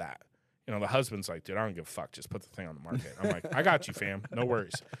think about that. You know, the husband's like, dude, I don't give a fuck. Just put the thing on the market. I'm like, I got you, fam. No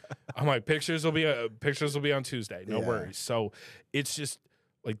worries. I'm like, pictures will be on Tuesday. No worries. So it's just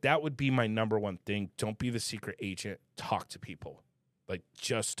like, that would be my number one thing. Don't be the secret agent. Talk to people. Like,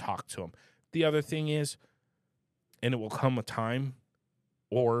 just talk to them. The other thing is, and it will come with time,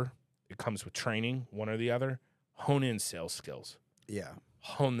 or it comes with training, one or the other, hone in sales skills. Yeah.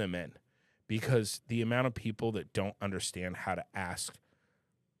 Hone them in, because the amount of people that don't understand how to ask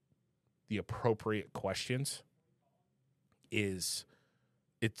the appropriate questions it's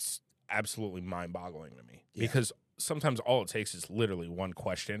absolutely mind-boggling to me. Yeah. Because sometimes all it takes is literally one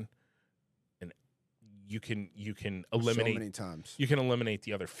question, and you can eliminate so many times. You can eliminate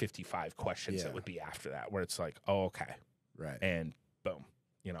the other 55 questions that would be after that, where it's like, oh, okay, right, and boom,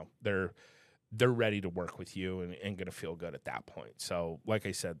 you know, they're ready to work with you and going to feel good at that point. So, like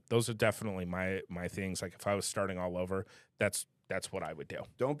I said, those are definitely my things. Like, if I was starting all over, that's what I would do.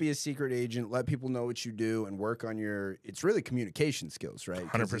 Don't be a secret agent. Let people know what you do and work on it's really communication skills, right?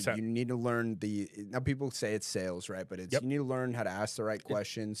 100%. You need to learn now people say it's sales, right? But you need to learn how to ask the right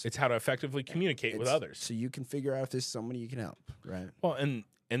questions. It's how to effectively communicate with others. So you can figure out if there's somebody you can help, right? Well, and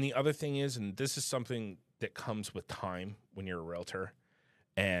the other thing is, and this is something that comes with time when you're a realtor,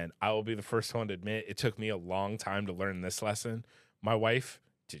 and I will be the first one to admit, it took me a long time to learn this lesson. My wife,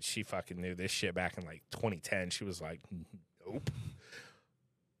 she fucking knew this shit back in like 2010. She was like, nope.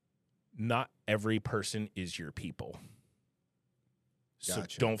 Not every person is your people. Gotcha.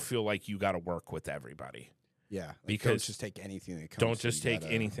 So don't feel like you got to work with everybody. Yeah. Like, because don't just take anything that comes. Don't just take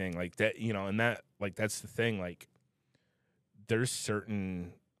anything like that, you know, and that, like, that's the thing. Like, there's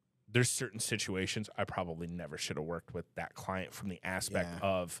certain situations I probably never should have worked with that client, from the aspect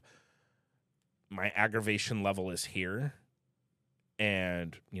of my aggravation level is here,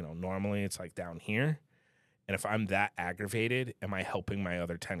 and, you know, normally it's like down here. And if I'm that aggravated, am I helping my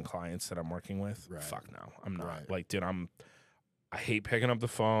other 10 clients that I'm working with? Right. Fuck no, I'm not. Right. Like, dude, I hate picking up the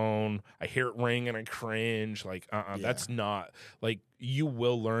phone. I hear it ring and I cringe. Like, that's not, like, you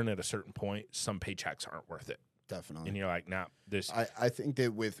will learn at a certain point, some paychecks aren't worth it. Definitely. And you're like, nah, this. I think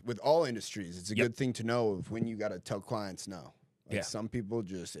that with all industries, it's a good thing to know of when you got to tell clients no. Like, some people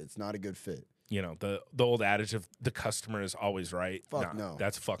it's not a good fit. You know, the old adage of the customer is always right. Fuck no.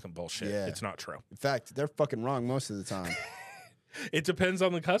 That's fucking bullshit. Yeah. It's not true. In fact, they're fucking wrong most of the time. It depends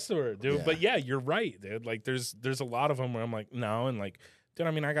on the customer, dude. Yeah. But yeah, you're right, dude. Like, there's a lot of them where I'm like, no. And like, dude,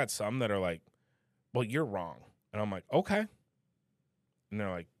 I mean, I got some that are like, well, you're wrong. And I'm like, okay. And they're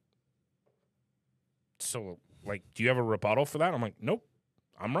like, so, like, do you have a rebuttal for that? I'm like, nope.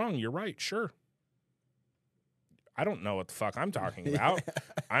 I'm wrong. You're right. Sure. I don't know what the fuck I'm talking about.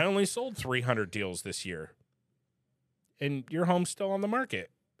 I only sold 300 deals this year. And your home's still on the market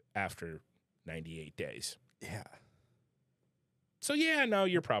after 98 days. Yeah. So, yeah, no,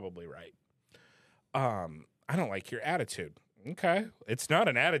 you're probably right. I don't like your attitude. Okay. It's not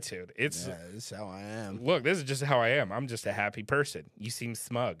an attitude. This is how I am. Look, this is just how I am. I'm just a happy person. You seem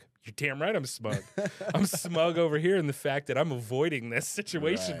smug. You're damn right I'm smug. I'm smug over here in the fact that I'm avoiding this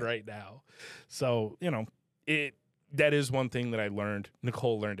situation right now. So, you know, that is one thing that I learned.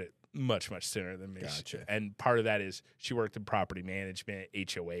 Nicole learned it much sooner than me. Gotcha. And part of that is she worked in property management,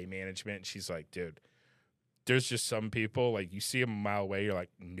 HOA management. And she's like, dude, there's just some people, like, you see them a mile away, you're like,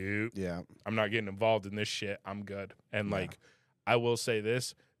 nope, Yeah. I'm not getting involved in this shit. I'm good. And like, I will say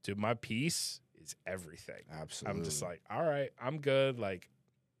this, dude, my peace is everything. Absolutely. I'm just like, all right, I'm good. Like,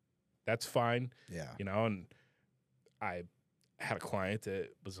 that's fine. Yeah. You know, and I had a client that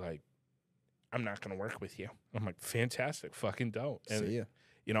was like, I'm not going to work with you. I'm like, fantastic. Fucking don't. And, See ya.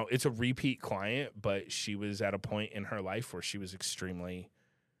 you know, it's a repeat client, but she was at a point in her life where she was extremely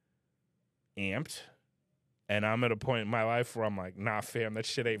amped. And I'm at a point in my life where I'm like, nah, fam, that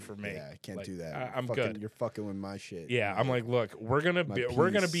shit ain't for me. Yeah, I can't like, do that. I'm fucking, good. You're fucking with my shit. Yeah, I'm like, look, we're gonna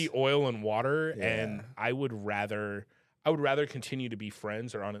be oil and water, and I would rather continue to be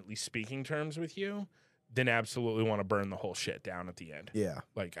friends or on at least speaking terms with you than absolutely want to burn the whole shit down at the end. Yeah.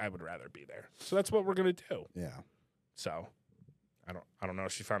 Like, I would rather be there. So that's what we're gonna do. Yeah. So I don't know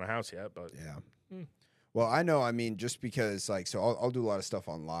if she found a house yet, but yeah. Well, I know. I mean, just because, like, so I'll do a lot of stuff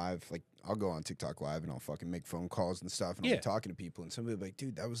on live. Like, I'll go on TikTok live and I'll fucking make phone calls and stuff, and I'll be talking to people, and somebody will be like,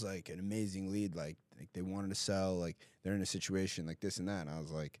 dude, that was like an amazing lead. Like they wanted to sell. Like, they're in a situation like this and that. And I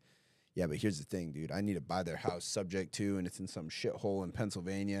was like, yeah, but here's the thing, dude. I need to buy their house subject to, and it's in some shithole in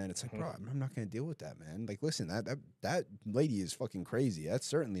Pennsylvania. And it's like, bro, I'm not going to deal with that, man. Like, listen, that lady is fucking crazy. That's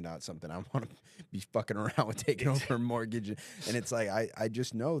certainly not something I want to be fucking around with, taking over her mortgage. And it's like, I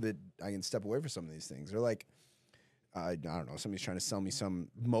just know that I can step away from some of these things. They're like, I don't know, somebody's trying to sell me some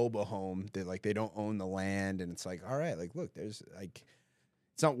mobile home that, like, they don't own the land. And it's like, all right, like, look, there's, like,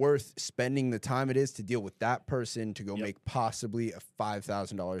 it's not worth spending the time it is to deal with that person to go make possibly a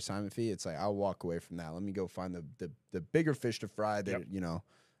 $5,000 assignment fee. It's like, I'll walk away from that. Let me go find the bigger fish to fry that, you know,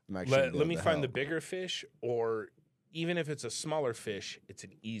 I'm actually let me find the bigger fish, or even if it's a smaller fish, it's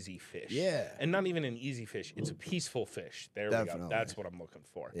an easy fish. Yeah. And not even an easy fish. It's a peaceful fish. There we go. That's what I'm looking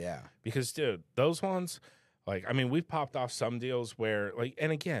for. Yeah. Because, dude, those ones, like, I mean, we've popped off some deals where, like,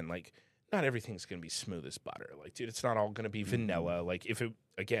 and again, like, not everything's going to be smooth as butter. Like, dude, it's not all going to be vanilla. Like, if it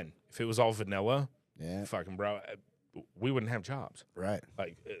was all vanilla, fucking bro, we wouldn't have jobs. Right.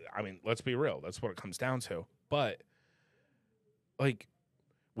 Like, I mean, let's be real. That's what it comes down to. But, like,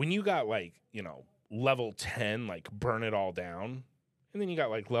 when you got, like, you know, level 10, like, burn it all down, and then you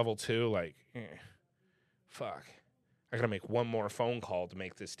got, like, level 2, like, fuck, I got to make one more phone call to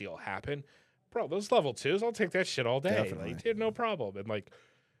make this deal happen. Bro, those level 2s, I'll take that shit all day. Definitely. Like, dude, no problem. And, like,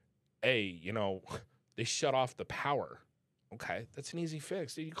 hey, you know, they shut off the power. Okay, that's an easy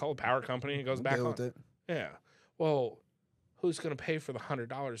fix. Dude, you call a power company and it goes back on. With it. Yeah. Well, who's going to pay for the $100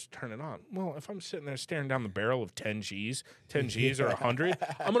 to turn it on? Well, if I'm sitting there staring down the barrel of 10 Gs or 100,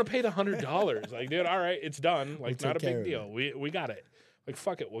 I'm going to pay the $100. Like, dude, all right, it's done. Like, not a big deal. We got it. Like,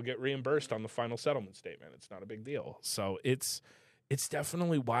 fuck it. We'll get reimbursed on the final settlement statement. It's not a big deal. So it's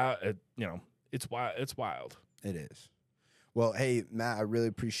definitely wild. You know, it's wild. It's wild. It is. Well, hey, Matt, I really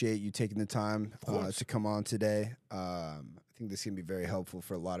appreciate you taking the time to come on today. I think this is going to be very helpful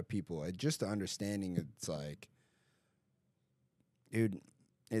for a lot of people. Just the understanding, it's like, dude,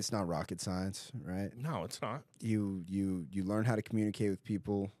 it's not rocket science, right? No, it's not. You learn how to communicate with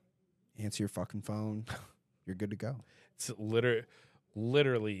people, answer your fucking phone, you're good to go. It's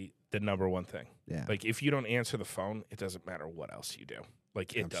literally the number one thing. Yeah. Like, if you don't answer the phone, it doesn't matter what else you do.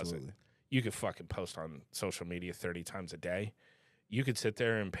 Like, it doesn't. You could fucking post on social media 30 times a day. You could sit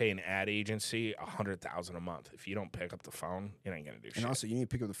there and pay an ad agency $100,000 a month. If you don't pick up the phone, it ain't gonna do shit. And also, you need to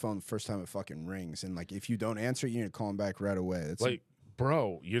pick up the phone the first time it fucking rings. And, like, if you don't answer it, you need to call them back right away. That's like,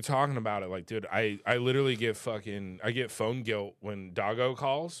 bro, you're talking about it. Like, dude, I literally get phone guilt when Doggo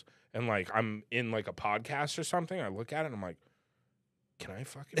calls, and, like, I'm in, like, a podcast or something. I look at it and I'm like, can I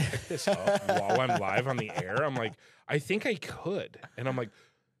fucking pick this up while I'm live on the air? I'm like, I think I could. And I'm like,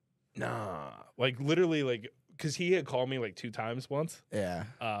 nah, like, literally, like, because he had called me like 2 times once. Yeah.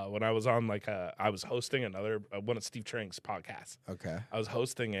 When I was on, like, I was hosting another one of Steve Trank's podcasts. Okay. I was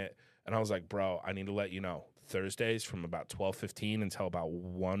hosting it, and I was like, bro, I need to let you know, Thursdays from about 12:15 until about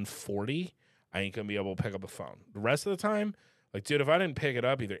 1:40, I ain't gonna be able to pick up the phone. The rest of the time, like, dude, if I didn't pick it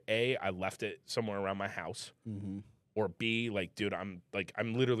up, either A, I left it somewhere around my house. Or B, like, dude, I'm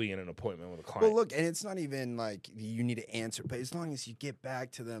literally in an appointment with a client. Well, look, and it's not even like you need to answer, but as long as you get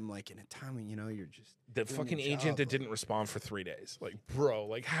back to them, like, in a time when, you know, you're just the fucking agent that didn't respond for 3 days. Like, bro,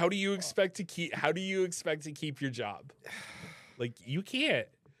 like, how do you expect to keep your job? Like, you can't.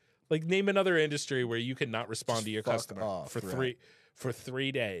 Like, name another industry where you can not respond just to your customer for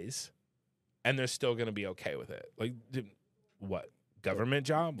 3 days, and they're still gonna be okay with it. Like, dude, what? Government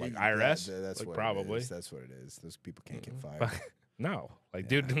job? Like IRS? That's like, what probably. It is. That's what it is. Those people can't get fired. No. Like,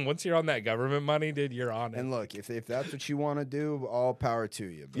 dude, once you're on that government money, dude, you're on it. And look, if that's what you want to do, all power to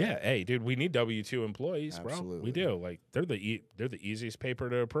you. Bro. Yeah, hey, dude, we need W-2 employees, Absolutely. bro. We do. Like, they're the easiest paper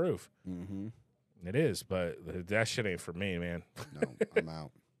to approve. Mm-hmm. It is, but that shit ain't for me, man. No, I'm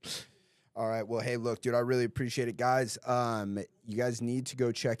out. All right. Well, hey, look, dude, I really appreciate it, guys. You guys need to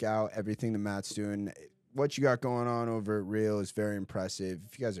go check out everything that Matt's doing. What you got going on over at Real is very impressive.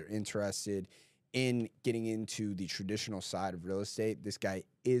 If you guys are interested in getting into the traditional side of real estate, this guy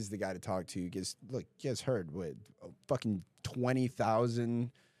is the guy to talk to. Because look, you guys heard what fucking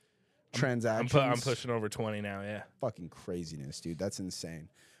 20,000 transactions. I'm pushing over 20 now. Yeah, fucking craziness, dude. That's insane.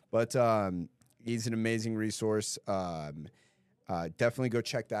 But he's an amazing resource. Definitely go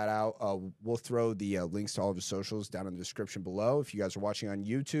check that out. We'll throw the links to all of his socials down in the description below. If you guys are watching on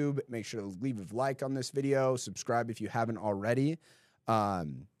YouTube, make sure to leave a like on this video. Subscribe if you haven't already.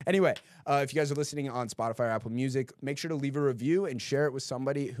 Anyway, if you guys are listening on Spotify or Apple Music, make sure to leave a review and share it with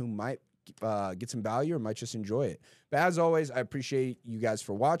somebody who might get some value or might just enjoy it. But as always, I appreciate you guys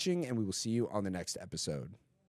for watching, and we will see you on the next episode.